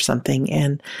gratitude or something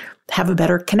and have a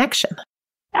better connection?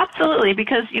 Absolutely,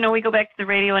 because, you know, we go back to the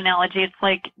radio analogy. It's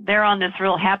like they're on this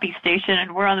real happy station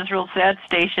and we're on this real sad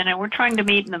station and we're trying to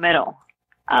meet in the middle.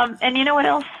 And you know what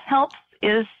else helps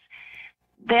is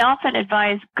they often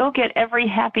advise, go get every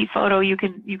happy photo you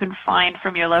can find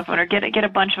from your loved one, or get a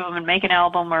bunch of them and make an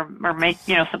album or make,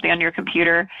 you know, something on your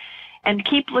computer, and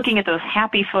keep looking at those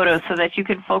happy photos so that you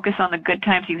can focus on the good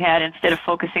times you had instead of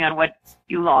focusing on what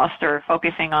you lost or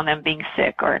focusing on them being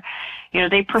sick. Or, you know,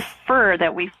 they prefer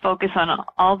that we focus on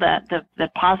all the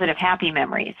positive, happy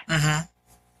memories. Mm-hmm.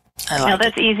 Now,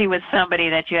 that's easy with somebody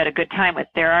that you had a good time with.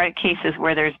 There are cases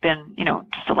where there's been, you know,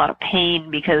 just a lot of pain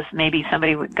because maybe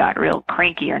somebody got real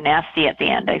cranky or nasty at the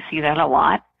end. I see that a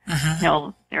lot. You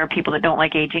know, there are people that don't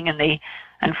like aging, and they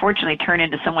unfortunately turn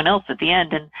into someone else at the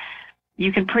end. And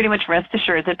you can pretty much rest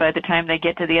assured that by the time they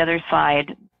get to the other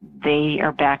side, they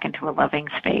are back into a loving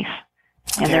space.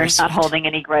 And they're not holding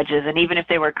any grudges. And even if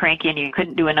they were cranky and you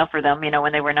couldn't do enough for them, you know,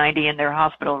 when they were 90 in their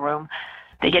hospital room,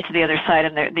 they get to the other side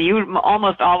and you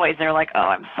almost always, they're like, oh,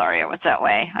 I'm sorry I was that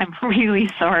way. I'm really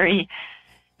sorry.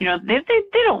 You know, they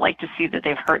don't like to see that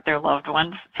they've hurt their loved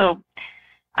ones. So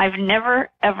I've never,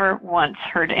 ever once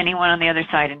heard anyone on the other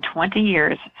side in 20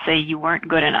 years say you weren't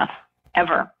good enough,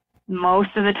 ever. Most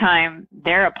of the time,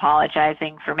 they're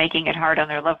apologizing for making it hard on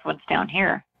their loved ones down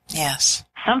here. Yes.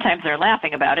 Sometimes they're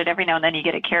laughing about it. Every now and then you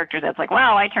get a character that's like,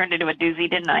 wow, I turned into a doozy,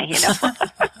 didn't I? You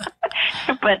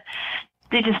know? But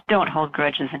they just don't hold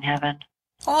grudges in heaven.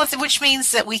 Well, which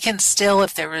means that we can still,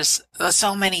 if there was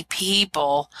so many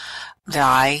people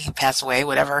die, pass away,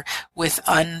 whatever, with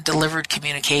undelivered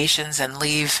communications and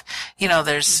leave, you know,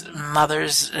 there's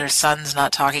mothers, there's sons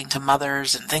not talking to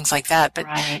mothers and things like that. But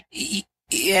right.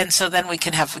 And so then we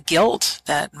can have guilt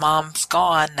that mom's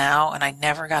gone now and I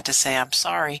never got to say I'm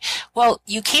sorry. Well,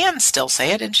 you can still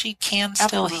say it and she can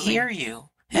still hear you.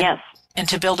 Yes. And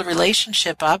to build a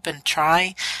relationship up and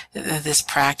try this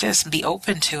practice and be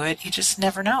open to it, you just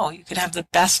never know. You could have the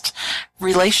best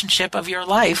relationship of your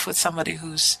life with somebody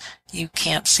who's you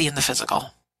can't see in the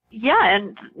physical. Yeah,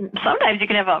 and sometimes you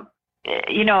can have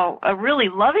a really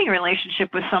loving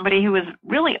relationship with somebody who is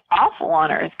really awful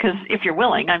on earth, because if you're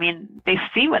willing, I mean, they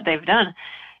see what they've done.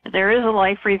 There is a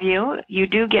life review. You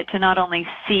do get to not only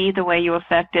see the way you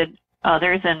affected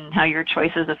others and how your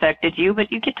choices affected you, but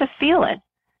you get to feel it.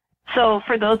 So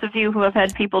for those of you who have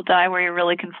had people die where you're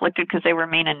really conflicted because they were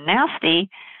mean and nasty,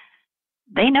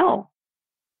 they know.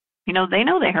 You know, they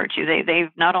know they hurt you.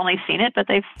 They've not only seen it, but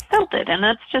they've felt it. And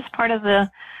that's just part of the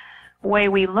way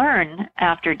we learn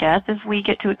after death, is we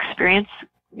get to experience,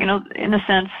 you know, in a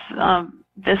sense,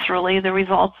 viscerally the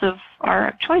results of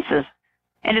our choices.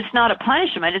 And it's not a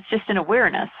punishment, it's just an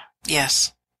awareness.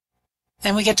 Yes.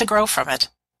 And we get to grow from it.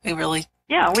 We really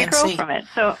we grow from it.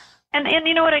 So, and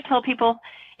you know what I tell people?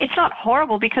 It's not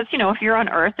horrible because, you know, if you're on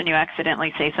Earth and you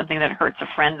accidentally say something that hurts a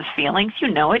friend's feelings, you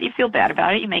know it, you feel bad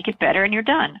about it, you make it better, and you're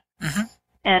done. Mm-hmm.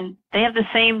 And they have the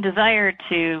same desire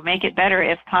to make it better,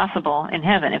 if possible, in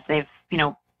heaven, if they've, you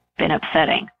know, been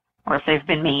upsetting or if they've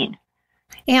been mean.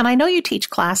 And I know you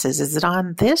teach classes. Is it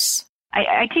on this?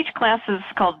 I teach classes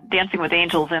called Dancing with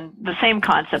Angels, and the same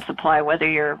concepts apply whether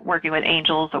you're working with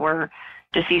angels or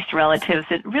deceased relatives.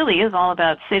 It really is all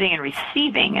about sitting and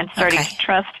receiving and starting to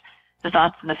trust the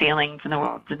thoughts and the feelings and the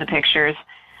words and the pictures.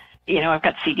 You know, I've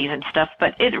got CDs and stuff,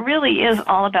 but it really is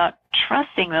all about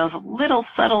trusting those little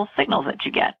subtle signals that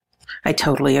you get. I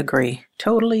totally agree.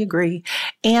 Totally agree.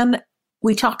 And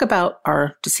we talk about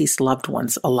our deceased loved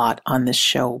ones a lot on this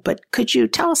show, but could you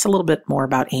tell us a little bit more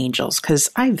about angels? Because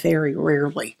I very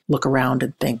rarely look around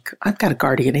and think, I've got a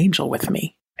guardian angel with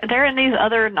me. They're in these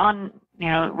other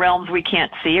realms we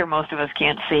can't see, or most of us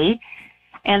can't see.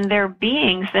 And they're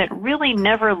beings that really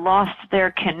never lost their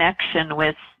connection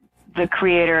with the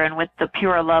Creator and with the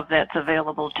pure love that's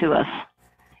available to us.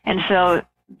 And so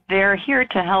they're here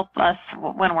to help us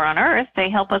when we're on Earth.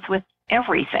 They help us with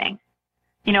everything.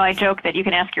 You know, I joke that you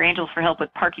can ask your angels for help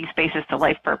with parking spaces to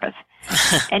life purpose.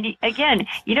 And again,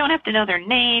 you don't have to know their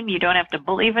name. You don't have to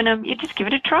believe in them. You just give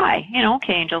it a try. You know,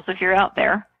 okay, angels, if you're out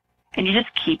there. And you just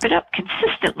keep it up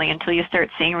consistently until you start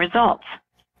seeing results.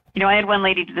 You know, I had one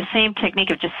lady do the same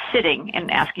technique of just sitting and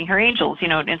asking her angels, you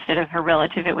know, instead of her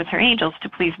relative, it was her angels, to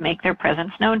please make their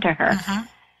presence known to her. Mm-hmm.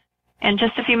 And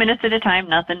just a few minutes at a time,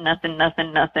 nothing.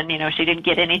 You know, she didn't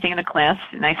get anything in the class.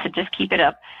 And I said, just keep it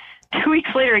up. 2 weeks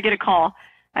later, I get a call.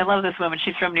 I love this woman.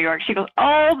 She's from New York. She goes,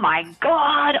 oh, my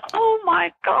God.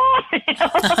 You know,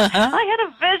 I had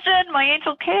a vision. My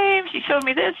angel came. She showed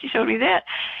me this. She showed me that.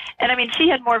 And, I mean, she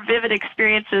had more vivid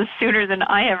experiences sooner than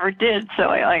I ever did.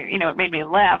 So, it made me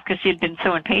laugh because she had been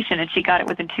so impatient, and she got it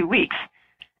within 2 weeks.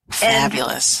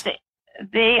 Fabulous.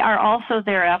 And they are also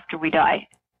there after we die.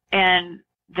 And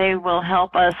they will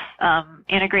help us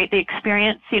integrate the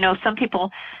experience. You know, some people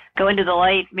go into the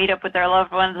light, meet up with their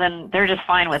loved ones, and they're just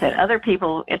fine with it. Other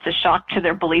people, it's a shock to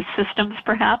their belief systems,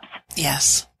 perhaps.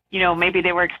 Yes. You know, maybe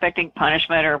they were expecting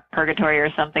punishment or purgatory or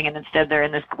something, and instead they're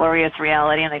in this glorious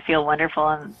reality, and they feel wonderful,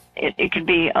 and it can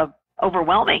be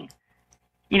overwhelming.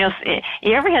 You know,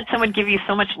 you ever had someone give you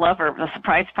so much love, or a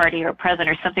surprise party or a present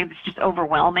or something that's just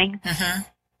overwhelming? Mm-hmm.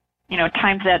 You know,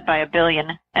 times that by 1 billion,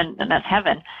 and that's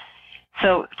heaven.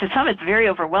 So to some, it's very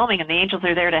overwhelming, and the angels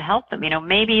are there to help them. You know,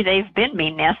 maybe they've been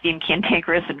mean, nasty, and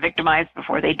cantankerous and victimized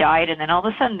before they died, and then all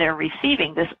of a sudden they're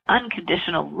receiving this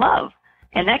unconditional love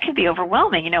And that can be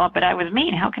overwhelming, but I was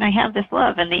mean. How can I have this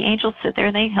love? And the angels sit there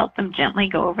and they help them gently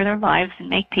go over their lives and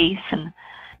make peace. And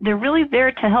they're really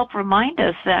there to help remind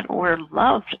us that we're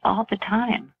loved all the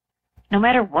time, no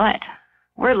matter what.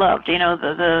 We're loved.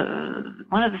 The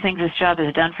one of the things this job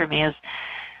has done for me is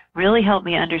really help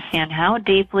me understand how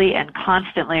deeply and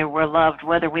constantly we're loved,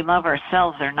 whether we love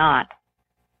ourselves or not.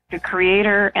 The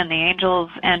Creator and the angels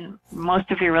and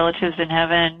most of your relatives in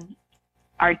heaven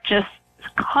are just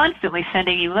constantly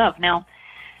sending you love. Now,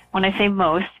 when I say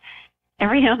most,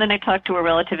 every now and then I talk to a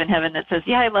relative in heaven that says,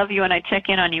 yeah, I love you and I check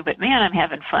in on you, but man, I'm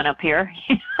having fun up here.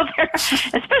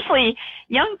 Especially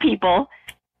young people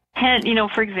tend,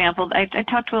 for example, I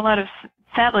talk to a lot of,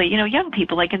 sadly, young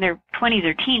people like in their 20s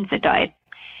or teens that died.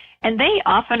 And they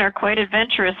often are quite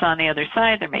adventurous on the other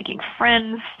side. They're making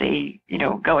friends. They,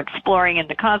 go exploring in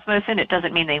the cosmos. And it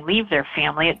doesn't mean they leave their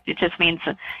family. It just means,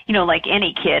 like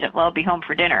any kid, well, I'll be home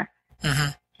for dinner.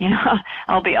 Mm-hmm.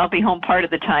 I'll be home part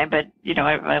of the time, but,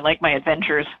 I like my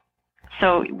adventures.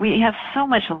 So we have so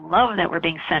much love that we're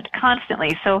being sent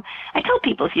constantly. So I tell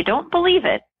people, if you don't believe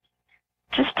it,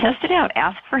 just test it out.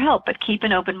 Ask for help, but keep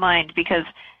an open mind, because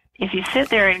if you sit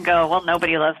there and go, well,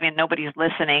 nobody loves me and nobody's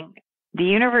listening, the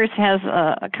universe has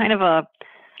a kind of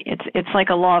it's like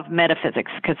a law of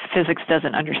metaphysics, because physics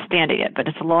doesn't understand it yet, but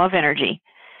it's a law of energy.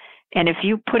 And if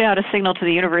you put out a signal to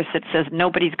the universe that says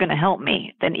nobody's going to help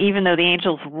me, then even though the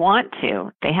angels want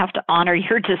to, they have to honor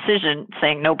your decision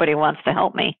saying nobody wants to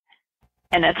help me.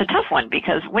 And that's a tough one,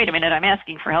 because, wait a minute, I'm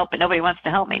asking for help, but nobody wants to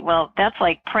help me. Well, that's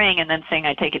like praying and then saying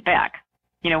I take it back.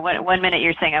 One minute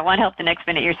you're saying, I want help. The next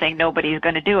minute you're saying, nobody's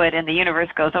going to do it. And the universe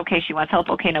goes, okay, she wants help.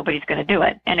 Okay, nobody's going to do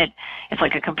it. And it's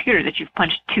like a computer that you've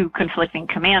punched two conflicting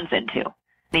commands into.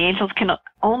 The angels can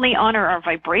only honor our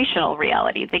vibrational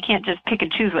reality. They can't just pick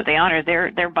and choose what they honor.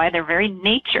 They're by their very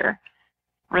nature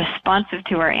responsive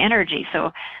to our energy.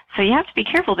 So you have to be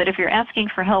careful that if you're asking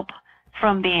for help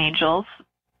from the angels,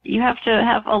 you have to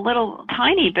have a little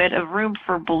tiny bit of room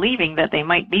for believing that they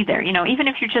might be there. Even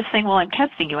if you're just saying, well, I'm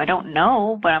testing you. I don't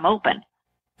know, but I'm open.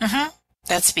 Mm-hmm.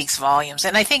 That speaks volumes.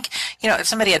 And I think, if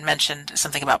somebody had mentioned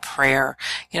something about prayer,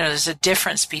 there's a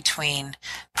difference between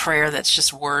prayer that's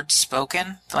just words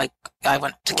spoken. Like I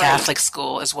went to Catholic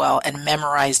school as well and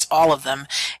memorized all of them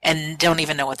and don't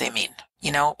even know what they mean.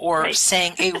 Or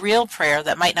saying a real prayer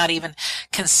that might not even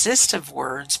consist of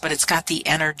words, but it's got the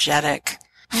energetic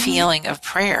feeling of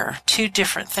prayer. Two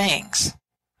different things.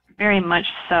 Very much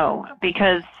so,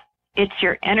 because it's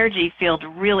your energy field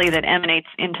really that emanates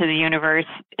into the universe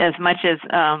as much as,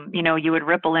 you would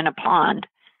ripple in a pond.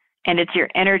 And it's your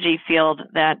energy field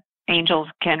that angels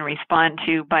can respond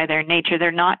to by their nature.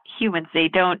 They're not humans. They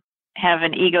don't have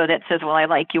an ego that says, well, I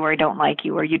like you or I don't like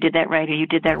you, or you did that right or you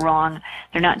did that wrong.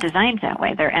 They're not designed that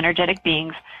way. They're energetic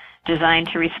beings designed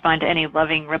to respond to any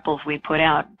loving ripples we put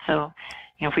out. So,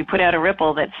 if we put out a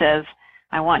ripple that says,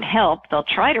 I want help, they'll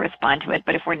try to respond to it.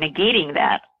 But if we're negating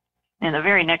that in the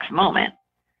very next moment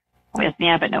with,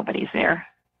 yeah, but nobody's there,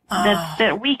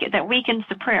 that weakens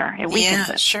the prayer. It weakens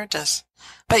it. Yeah, sure does.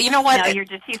 But you know what? Now, your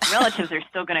deceased relatives are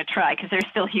still going to try, because they're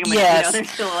still human. Yes. They're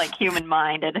still like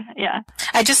human-minded. Yeah.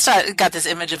 I just got this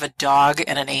image of a dog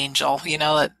and an angel. We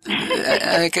had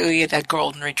a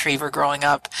golden retriever growing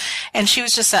up, and she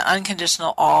was just that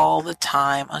unconditional all the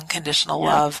time, unconditional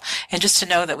love. And just to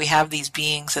know that we have these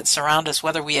beings that surround us,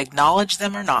 whether we acknowledge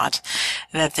them or not,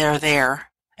 that they're there,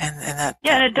 and that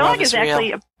and a dog is real.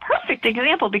 actually a perfect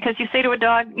example, because you say to a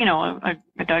dog,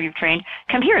 a dog you've trained,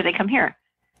 come here, they come here.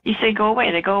 You say, go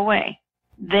away, they go away.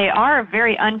 They are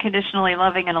very unconditionally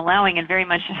loving and allowing, and very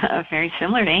much very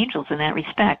similar to angels in that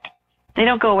respect. They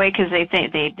don't go away because they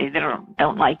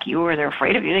don't like you or they're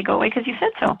afraid of you. They go away because you said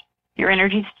so. Your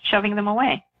energy's shoving them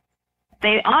away.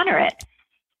 They honor it.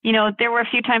 There were a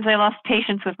few times I lost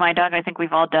patience with my dog. I think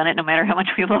we've all done it, no matter how much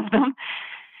we love them.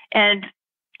 And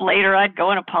later I'd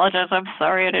go and apologize. I'm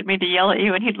sorry, I didn't mean to yell at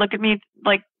you. And he'd look at me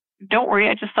like, don't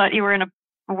worry, I just thought you were in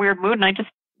a weird mood, and I just,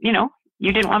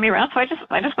 you didn't want me around, so I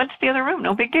just went to the other room.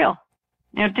 No big deal.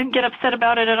 Didn't get upset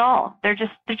about it at all. They're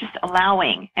just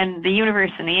allowing, and the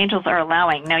universe and the angels are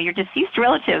allowing. Now, your deceased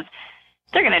relatives,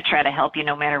 they're going to try to help you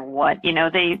no matter what.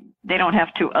 They don't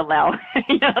have to allow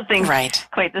things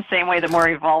quite the same way the more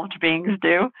evolved beings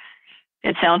do.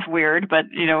 It sounds weird, but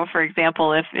for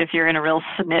example, if you're in a real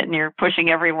snit and you're pushing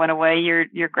everyone away,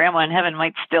 your grandma in heaven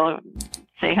might still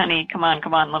say, "Honey, come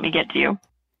on, let me get to you."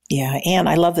 Yeah, Anne,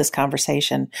 I love this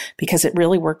conversation because it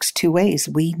really works two ways.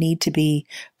 We need to be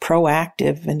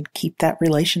proactive and keep that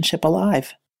relationship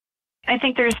alive. I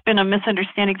think there's been a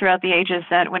misunderstanding throughout the ages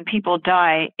that when people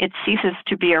die, it ceases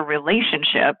to be a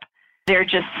relationship they're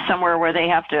just somewhere where they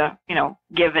have to,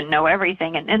 give and know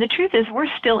everything. And the truth is we're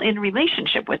still in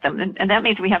relationship with them. And that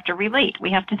means we have to relate. We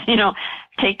have to,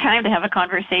 take time to have a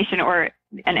conversation or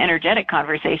an energetic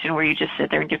conversation where you just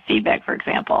sit there and give feedback, for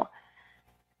example.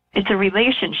 It's a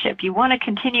relationship. You want to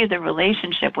continue the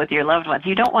relationship with your loved ones.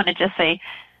 You don't want to just say,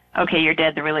 okay, you're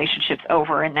dead, the relationship's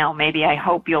over, and now maybe I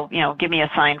hope you'll, give me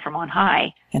a sign from on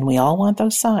high. And we all want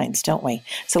those signs, don't we?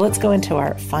 So let's go into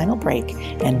our final break,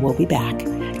 and we'll be back.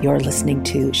 You're listening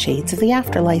to Shades of the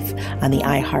Afterlife on the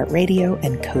iHeartRadio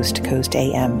and Coast to Coast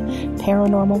AM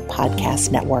Paranormal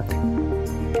Podcast Network.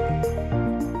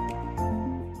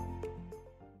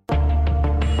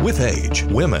 With age,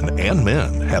 women and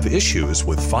men have issues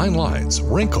with fine lines,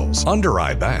 wrinkles,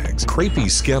 under-eye bags, crepey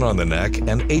skin on the neck,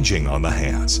 and aging on the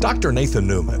hands. Dr. Nathan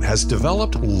Newman has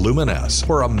developed Lumin-S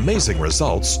for amazing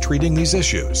results treating these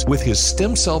issues with his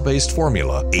stem cell-based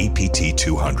formula,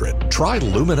 APT200. Try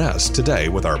Lumin-S today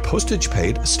with our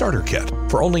postage-paid starter kit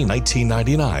for only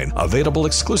 $19.99, available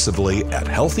exclusively at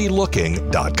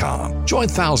healthylooking.com. Join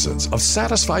thousands of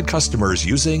satisfied customers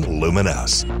using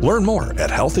Lumin-S. Learn more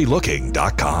at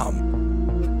healthylooking.com.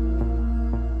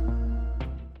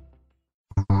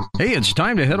 Hey, it's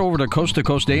time to head over to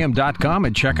coasttocoastam.com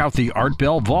and check out the Art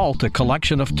Bell Vault, a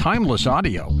collection of timeless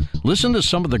audio. Listen to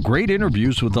some of the great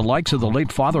interviews with the likes of the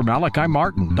late Father Malachi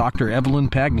Martin, Dr. Evelyn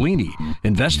Paglini,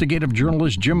 investigative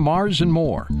journalist Jim Mars, and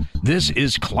more. This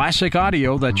is classic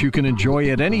audio that you can enjoy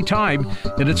at any time,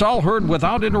 and it's all heard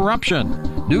without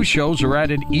interruption. New shows are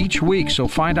added each week, so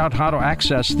find out how to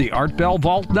access the Art Bell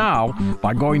Vault now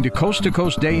by going to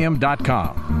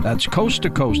coasttocoastam.com. That's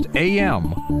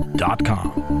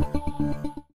coasttocoastam.com.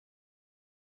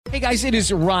 Hey guys, it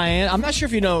is Ryan. I'm not sure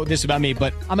if you know this about me,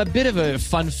 but I'm a bit of a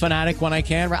fun fanatic when I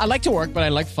can. I like to work, but I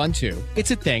like fun too. It's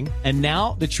a thing. And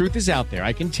now the truth is out there.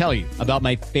 I can tell you about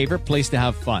my favorite place to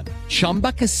have fun.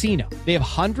 Chumba Casino. They have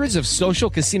hundreds of social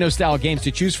casino style games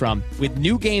to choose from with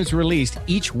new games released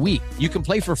each week. You can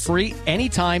play for free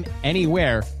anytime,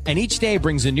 anywhere. And each day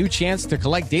brings a new chance to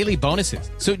collect daily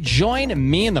bonuses. So join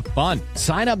me in the fun.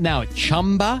 Sign up now at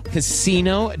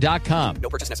ChumbaCasino.com. No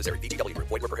purchase necessary. VGW Group.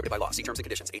 Void where prohibited by law. See terms and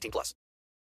conditions. 18+.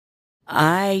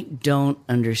 I don't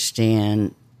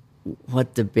understand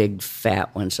what the big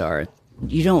fat ones are.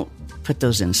 You don't put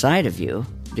those inside of you,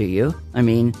 do you? I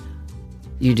mean,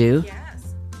 you do?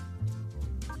 Yes.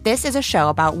 This is a show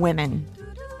about women.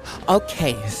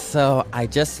 Okay, so I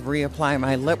just reapplied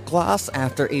my lip gloss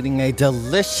after eating a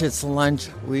delicious lunch.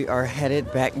 We are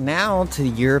headed back now to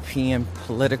European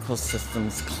Political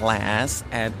Systems class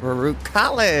at Baruch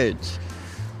College.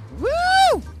 Woo!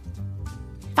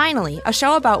 Finally, a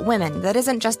show about women that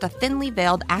isn't just a thinly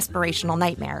veiled aspirational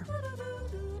nightmare.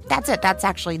 That's it. That's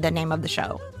actually the name of the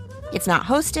show. It's not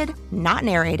hosted, not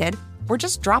narrated. We're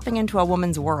just dropping into a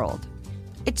woman's world.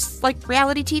 It's like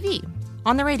reality TV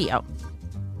on the radio.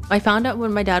 I found out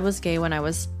when my dad was gay when I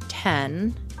was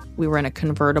 10. We were in a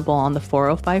convertible on the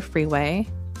 405 freeway,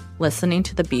 listening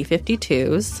to the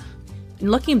B-52s. And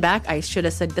looking back, I should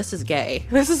have said, this is gay.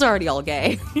 This is already all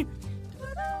gay.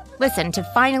 Listen to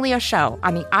Finally a Show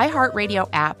on the iHeartRadio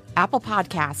app, Apple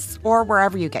Podcasts, or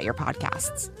wherever you get your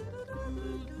podcasts.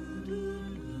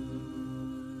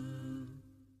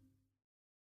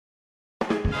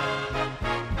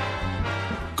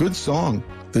 Good song.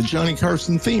 The Johnny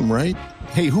Carson theme, right?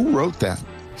 Hey, who wrote that?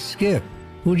 Skip,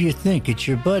 who do you think? It's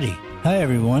your buddy. Hi,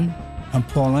 everyone. I'm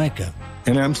Paul Anka.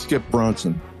 And I'm Skip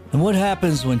Bronson. And what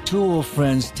happens when two old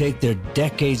friends take their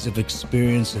decades of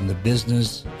experience in the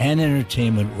business and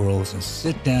entertainment worlds and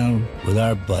sit down with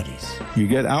our buddies? You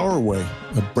get Our Way,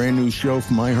 a brand new show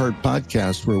from iHeart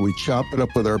Podcast where we chop it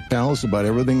up with our pals about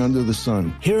everything under the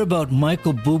sun. Hear about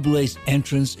Michael Bublé's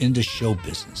entrance into show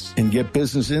business. And get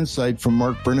business insight from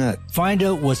Mark Burnett. Find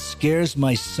out what scares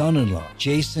my son-in-law,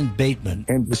 Jason Bateman.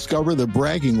 And discover the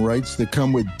bragging rights that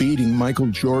come with beating Michael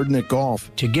Jordan at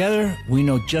golf. Together, we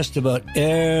know just about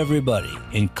everybody,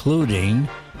 including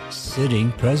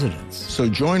sitting presidents. So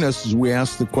join us as we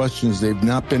ask the questions they've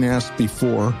not been asked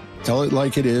before, tell it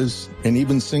like it is, and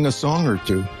even sing a song or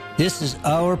two. This is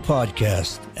our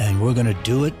podcast, and we're going to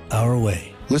do it our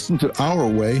way. Listen to Our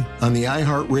Way on the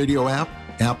iHeartRadio app,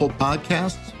 Apple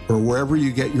Podcasts, or wherever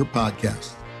you get your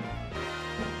podcasts.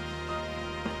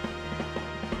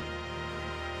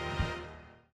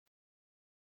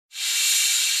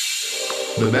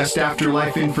 The best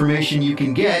afterlife information you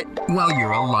can get while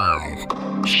you're alive.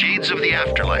 Shades of the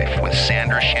Afterlife with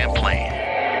Sandra Champlain.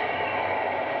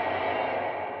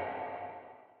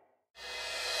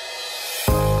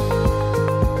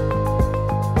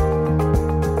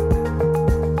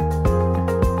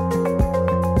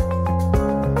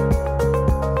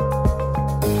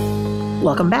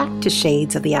 Welcome back to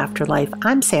Shades of the Afterlife.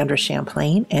 I'm Sandra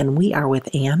Champlain, and we are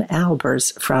with Ann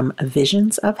Albers from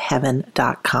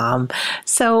visionsofheaven.com.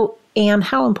 So, Ann,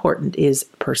 how important is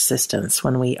persistence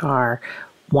when we are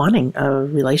wanting a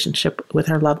relationship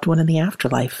with our loved one in the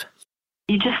afterlife?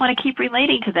 You just want to keep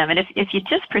relating to them. And if you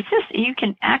just persist, you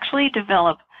can actually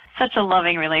develop such a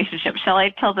loving relationship. Shall I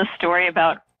tell the story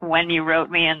about when you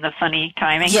wrote me and the funny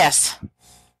timing? Yes.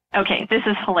 Okay, this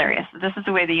is hilarious. This is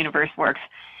the way the universe works.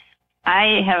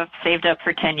 I have saved up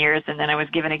for 10 years, and then I was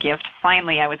given a gift.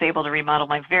 Finally, I was able to remodel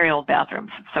my very old bathrooms,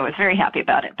 so I was very happy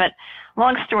about it. But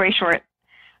long story short,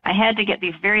 I had to get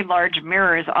these very large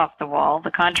mirrors off the wall. The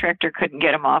contractor couldn't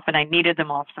get them off, and I needed them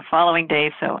off the following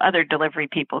day so other delivery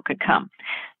people could come.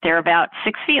 They're about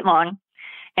 6 feet long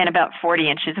and about 40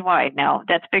 inches wide. Now,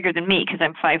 that's bigger than me because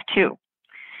I'm 5'2".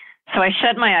 So I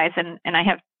shut my eyes, and I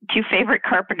have two favorite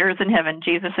carpenters in heaven,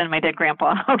 Jesus and my dead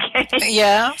grandpa, okay?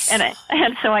 Yes. And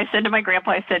so I said to my grandpa,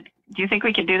 I said, do you think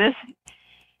we can do this?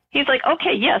 He's like,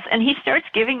 okay, yes. And he starts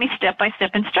giving me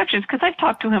step-by-step instructions because I've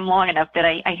talked to him long enough that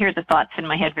I hear the thoughts in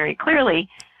my head very clearly.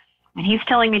 And he's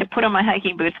telling me to put on my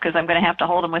hiking boots because I'm going to have to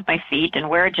hold them with my feet and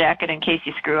wear a jacket in case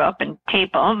you screw up and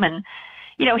tape them. And,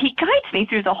 you know, he guides me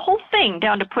through the whole thing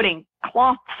down to putting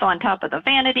cloths on top of the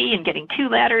vanity and getting 2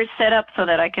 ladders set up so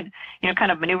that I could, you know,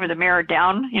 kind of maneuver the mirror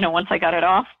down, you know, once I got it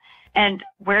off, and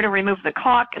where to remove the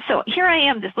caulk. So here I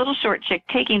am, this little short chick,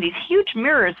 taking these huge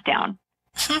mirrors down,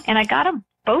 and I got them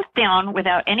both down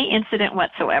without any incident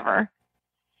whatsoever.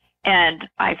 And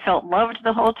I felt loved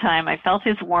the whole time. I felt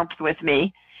his warmth with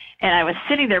me. And I was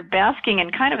sitting there basking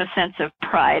in kind of a sense of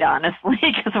pride, honestly,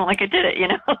 because I'm like, I did it, you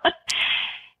know.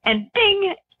 And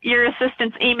ding, your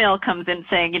assistant's email comes in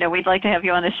saying, you know, we'd like to have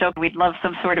you on the show. We'd love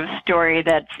some sort of story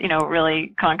that's, you know,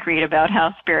 really concrete about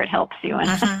how spirit helps you. And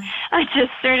I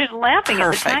just started laughing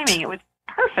at the timing. It was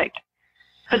perfect.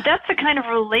 But that's the kind of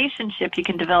relationship you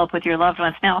can develop with your loved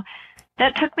ones. Now,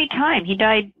 that took me time. He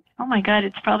died, oh my God,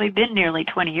 it's probably been nearly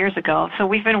 20 years ago. So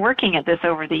we've been working at this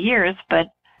over the years,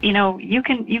 but you know, you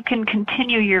can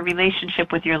continue your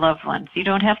relationship with your loved ones. You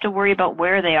don't have to worry about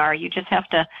where they are. You just have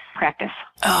to practice.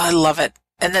 Oh, I love it.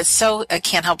 And that's so, I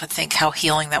can't help but think how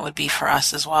healing that would be for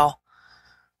us as well.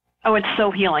 Oh, it's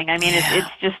so healing. I mean, it's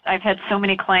just, I've had so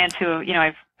many clients who, you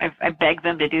know, I've begged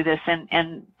them to do this,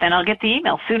 and then I'll get the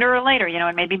email sooner or later, you know,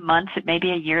 and maybe months, it may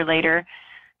be a year later.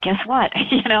 Guess what?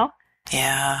 You know?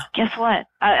 Yeah. Guess what?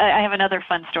 I have another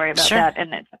fun story about that,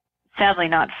 and it's sadly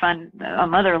not fun. A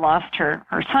mother lost her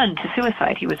son to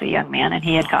suicide. He was a young man, and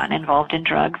he had gotten involved in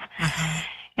drugs.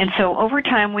 And so over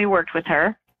time, we worked with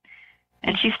her,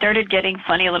 and she started getting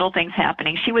funny little things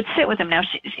happening. She would sit with him. Now,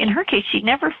 in her case, she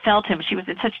never felt him. She was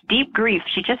in such deep grief.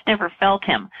 She just never felt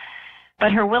him.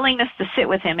 But her willingness to sit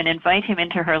with him and invite him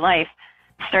into her life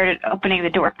started opening the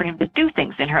door for him to do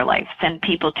things in her life, send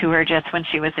people to her just when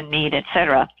she was in need,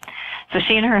 etc. So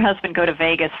she and her husband go to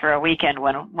Vegas for a weekend,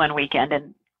 one weekend.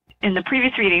 And in the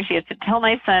previous reading, she had said, tell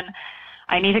my son,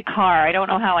 I need a car. I don't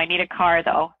know how. I need a car,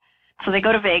 though. So they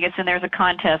go to Vegas, and there's a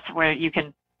contest where you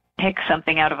can pick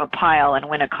something out of a pile and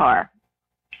win a car.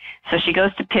 So she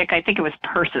goes to pick, I think it was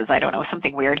purses, I don't know,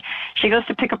 something weird. She goes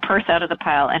to pick a purse out of the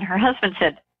pile, and her husband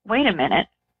said, wait a minute,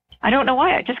 I don't know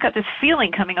why, I just got this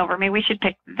feeling coming over me, we should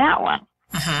pick that one.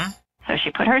 So she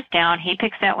put hers down, he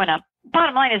picks that one up.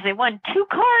 Bottom line is they won 2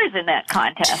 cars in that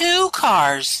contest. 2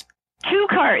 cars? 2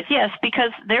 cars, yes,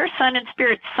 because their son in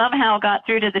spirit somehow got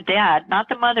through to the dad, not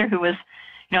the mother who was,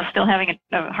 you know, still having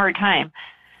a hard time.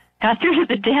 Got through to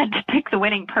the dad to pick the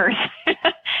winning purse.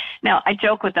 Now, I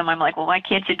joke with them. I'm like, well, why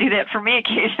can't you do that for me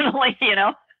occasionally, you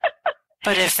know?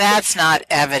 But if that's not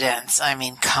evidence, I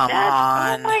mean, come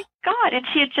on. Oh, my God. And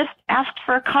she had just asked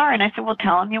for a car. And I said, well,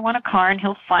 tell him you want a car, and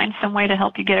he'll find some way to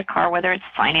help you get a car, whether it's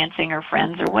financing or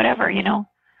friends or whatever, you know.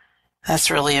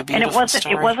 That's really a beautiful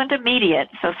story. It wasn't immediate,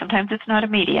 so sometimes it's not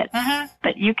immediate.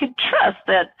 But you can trust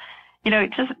that, you know,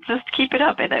 just keep it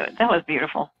up. That was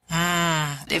beautiful.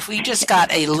 If we just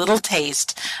got a little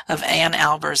taste of Ann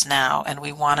Albers now, and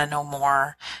we want to know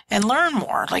more and learn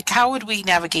more, like how would we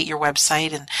navigate your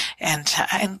website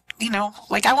and you know,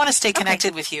 like I want to stay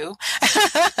connected with you.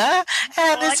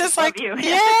 And it's just like, I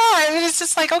mean, it's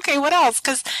just like, okay, what else?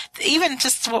 Because even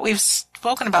just what we've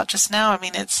spoken about just now, I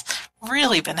mean, it's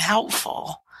really been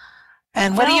helpful.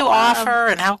 And what do you offer,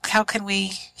 and how can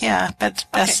we,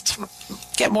 best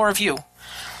get more of you?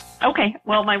 Okay.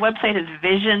 Well, my website is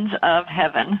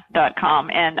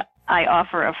visionsofheaven.com, and I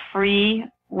offer a free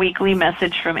weekly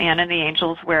message from Ann and the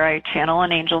Angels where I channel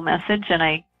an angel message, and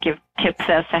I give tips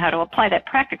as to how to apply that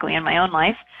practically in my own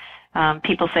life.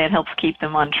 People say it helps keep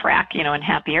them on track, you know, and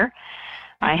happier.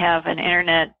 I have an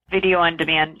internet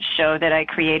video-on-demand show that I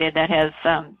created that has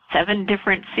 7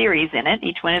 different series in it.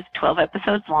 Each one is 12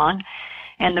 episodes long.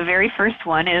 And the very first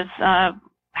one is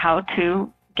how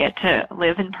to get to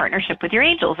live in partnership with your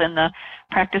angels. And the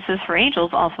practices for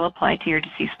angels also apply to your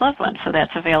deceased loved ones. So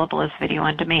that's available as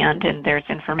video-on-demand, and there's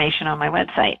information on my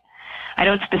website. I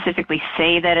don't specifically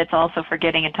say that it's also for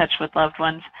getting in touch with loved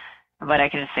ones, but I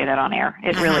can just say that on air.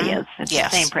 It really is. It's the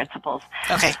same principles.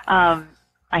 Okay.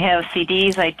 I have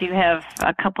CDs. I do have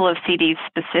a couple of CDs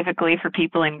specifically for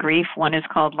people in grief. One is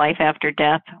called Life After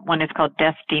Death. One is called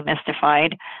Death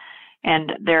Demystified.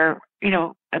 And they're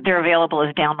available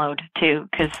as download too,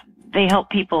 because they help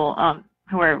people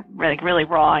who are really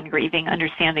raw and grieving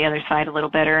understand the other side a little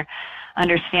better,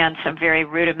 understand some very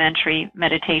rudimentary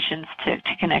meditations to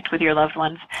connect with your loved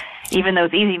ones. Even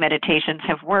those easy meditations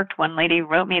have worked. One lady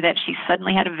wrote me that she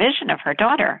suddenly had a vision of her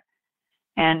daughter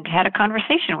and had a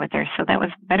conversation with her, so that was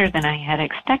better than I had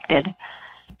expected.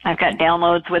 I've got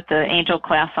downloads with the angel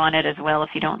class on it as well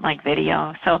if you don't like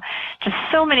video. So just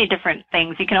so many different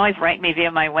things. You can always write me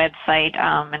via my website,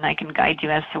 and I can guide you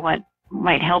as to what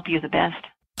might help you the best.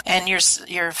 And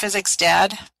your physics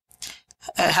dad,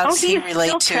 how does he relate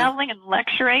still to? Traveling and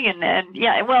lecturing, and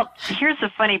yeah. Well, here's the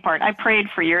funny part. I prayed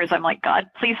for years. I'm like, God,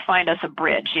 please find us a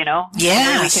bridge.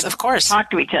 Yes, we can of course. Talk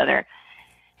to each other.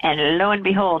 And lo and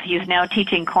behold, he's now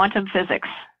teaching quantum physics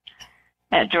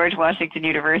at George Washington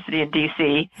University in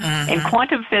D.C. And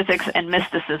quantum physics and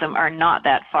mysticism are not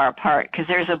that far apart, because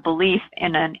there's a belief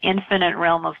in an infinite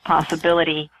realm of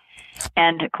possibility.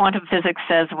 And quantum physics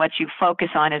says what you focus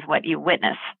on is what you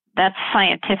witness. That's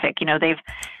scientific.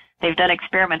 They've done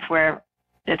experiments where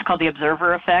it's called the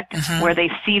observer effect, where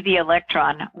they see the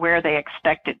electron where they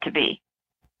expect it to be.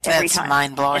 Every That's time.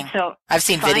 mind-blowing. So I've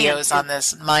seen videos on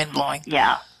this. Mind-blowing.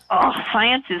 Yeah.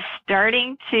 Science is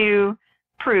starting to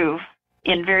prove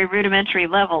in very rudimentary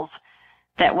levels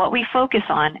that what we focus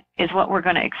on is what we're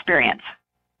going to experience.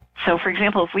 So, for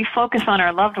example, if we focus on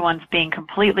our loved ones being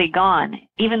completely gone,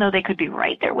 even though they could be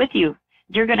right there with you,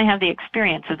 you're going to have the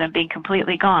experience of them being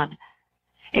completely gone.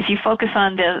 If you focus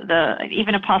on the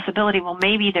even a possibility, well,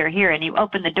 maybe they're here, and you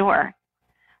open the door,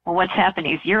 well, what's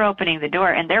happening is you're opening the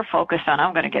door, and they're focused on,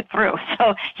 I'm going to get through.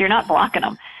 So you're not blocking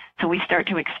them. So we start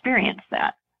to experience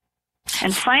that.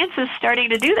 And science is starting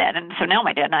to do that. And so now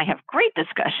my dad and I have great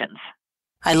discussions.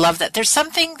 I love that. There's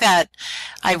something that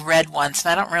I read once,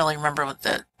 and I don't really remember what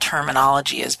the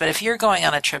terminology is, but if you're going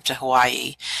on a trip to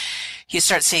Hawaii, you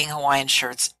start seeing Hawaiian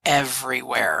shirts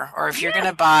everywhere. Or if you're going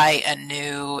to buy a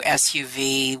new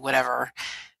SUV, whatever,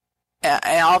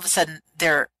 and all of a sudden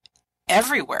they're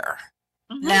everywhere.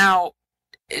 Now,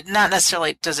 not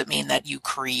necessarily does it mean that you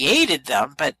created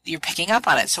them, but you're picking up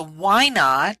on it. So why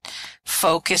not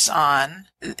focus on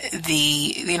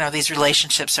these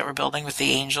relationships that we're building with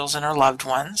the angels and our loved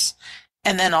ones,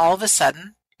 and then all of a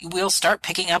sudden we'll start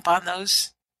picking up on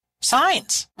those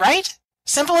signs, right?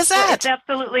 Simple as that. Well, it's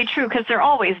absolutely true, because they're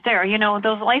always there.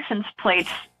 Those license plates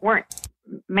weren't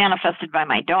manifested by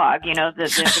my dog.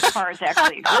 The cars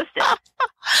actually existed.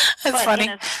 That's funny. In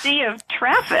a sea of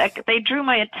traffic, they drew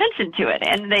my attention to it,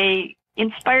 and they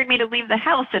inspired me to leave the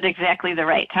house at exactly the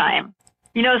right time.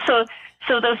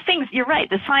 So those things, you're right,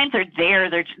 the signs are there,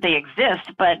 they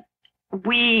exist, but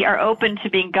we are open to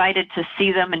being guided to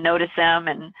see them and notice them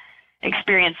and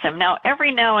experience them. Now,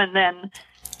 every now and then,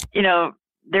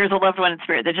 there's a loved one in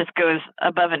spirit that just goes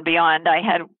above and beyond. I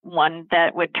had one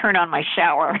that would turn on my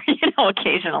shower,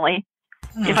 occasionally.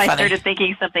 If I started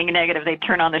thinking something negative, they'd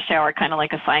turn on the shower, kind of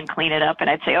like a sign, clean it up, and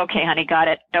I'd say, okay, honey, got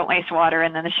it, don't waste water,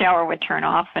 and then the shower would turn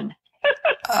off. And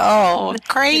oh,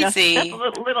 crazy. That's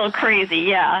a little crazy,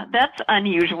 yeah. That's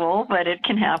unusual, but it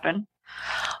can happen.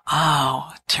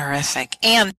 Oh, terrific.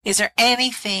 And is there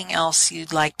anything else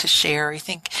you'd like to share, you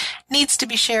think needs to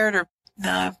be shared, or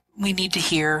we need to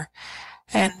hear?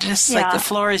 And just the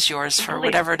floor is yours for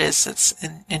whatever it is that's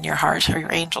in your heart or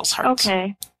your angels' hearts.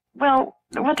 Okay. Well,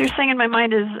 what they're saying in my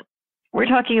mind is we're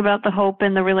talking about the hope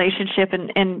and the relationship,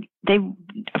 and they,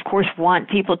 of course, want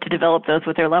people to develop those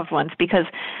with their loved ones, because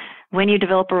when you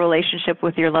develop a relationship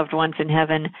with your loved ones in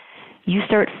heaven, you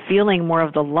start feeling more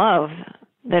of the love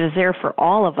that is there for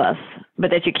all of us,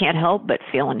 but that you can't help but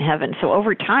feel in heaven. So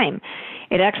over time,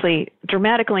 it actually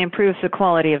dramatically improves the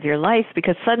quality of your life,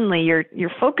 because suddenly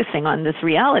you're focusing on this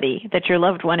reality that your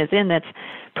loved one is in that's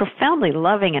profoundly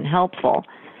loving and helpful.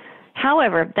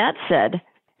 However, that said,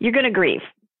 you're going to grieve.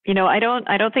 I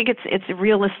don't think it's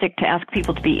realistic to ask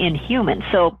people to be inhuman.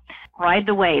 So ride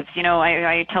the waves.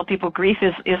 I tell people grief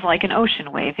is like an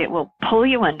ocean wave. It will pull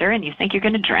you under, and you think you're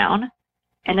going to drown,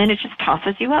 and then it just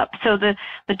tosses you up. So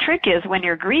the trick is, when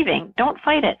you're grieving, don't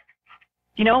fight it.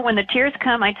 You know, when the tears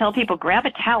come, I tell people, grab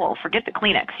a towel. Forget the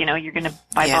Kleenex. You know, you're going to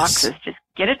buy boxes. Just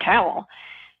get a towel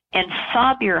and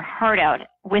sob your heart out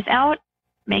without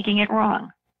making it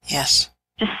wrong. Yes.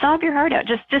 Just sob your heart out.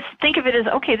 Just think of it as,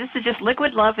 okay, this is just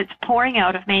liquid love. It's pouring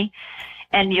out of me.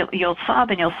 And you'll sob,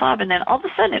 and then all of a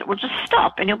sudden it will just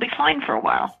stop, and you'll be fine for a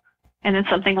while. And then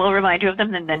something will remind you of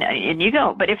them, and then you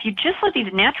go. But if you just let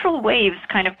these natural waves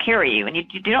kind of carry you, and you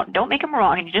don't make them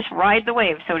wrong, and you just ride the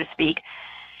wave, so to speak,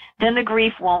 then the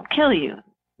grief won't kill you.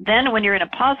 Then when you're in a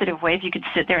positive wave, you can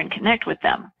sit there and connect with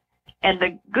them. And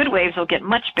the good waves will get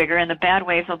much bigger, and the bad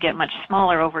waves will get much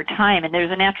smaller over time, and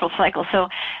there's a natural cycle. So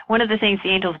one of the things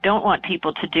the angels don't want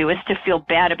people to do is to feel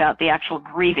bad about the actual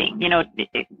grieving. You know,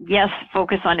 yes,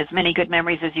 focus on as many good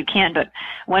memories as you can, but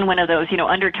when one of those,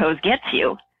 undertows gets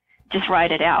you, just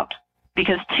ride it out.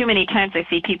 Because too many times I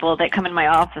see people that come in my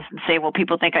office and say, well,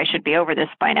 people think I should be over this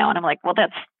by now. And I'm like, well,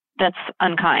 that's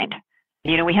unkind.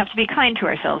 We have to be kind to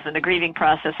ourselves in the grieving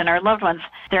process, and our loved ones,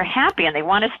 they're happy and they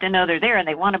want us to know they're there and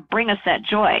they want to bring us that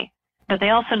joy. But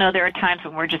they also know there are times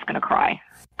when we're just going to cry.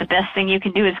 The best thing you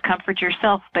can do is comfort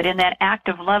yourself, but in that act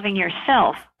of loving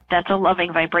yourself, that's a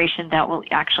loving vibration that will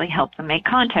actually help them make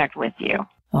contact with you.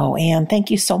 Oh, Anne, thank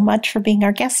you so much for being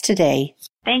our guest today.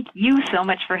 Thank you so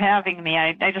much for having me.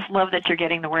 I just love that you're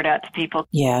getting the word out to people.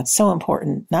 Yeah, it's so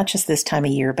important, not just this time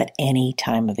of year, but any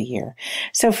time of the year.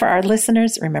 So for our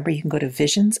listeners, remember you can go to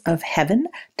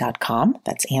visionsofheaven.com.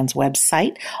 That's Anne's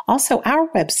website. Also, our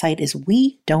website is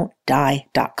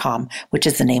WeDon'tDie.com, which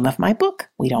is the name of my book,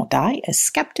 We Don't Die, A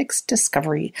Skeptic's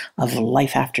Discovery of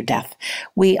Life After Death.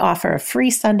 We offer a free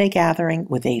Sunday gathering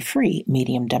with a free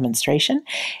medium demonstration,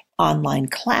 online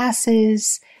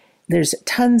classes. There's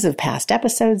tons of past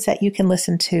episodes that you can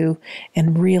listen to,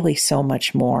 and really so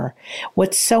much more.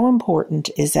 What's so important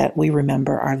is that we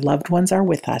remember our loved ones are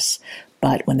with us,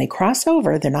 but when they cross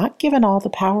over, they're not given all the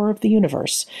power of the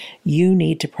universe. You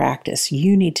need to practice.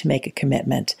 You need to make a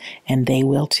commitment, and they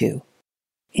will too.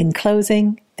 In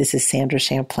closing, this is Sandra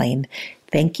Champlain.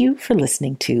 Thank you for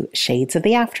listening to Shades of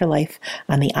the Afterlife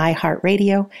on the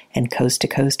iHeartRadio and Coast to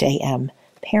Coast AM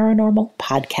Paranormal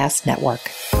Podcast Network.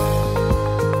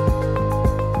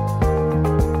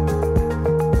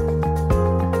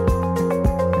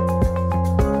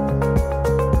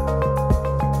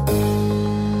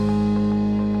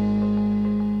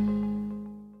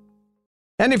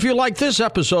 And if you like this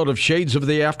episode of Shades of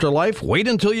the Afterlife, wait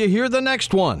until you hear the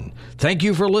next one. Thank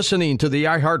you for listening to the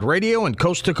iHeartRadio and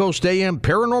Coast to Coast AM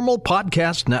Paranormal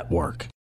Podcast Network.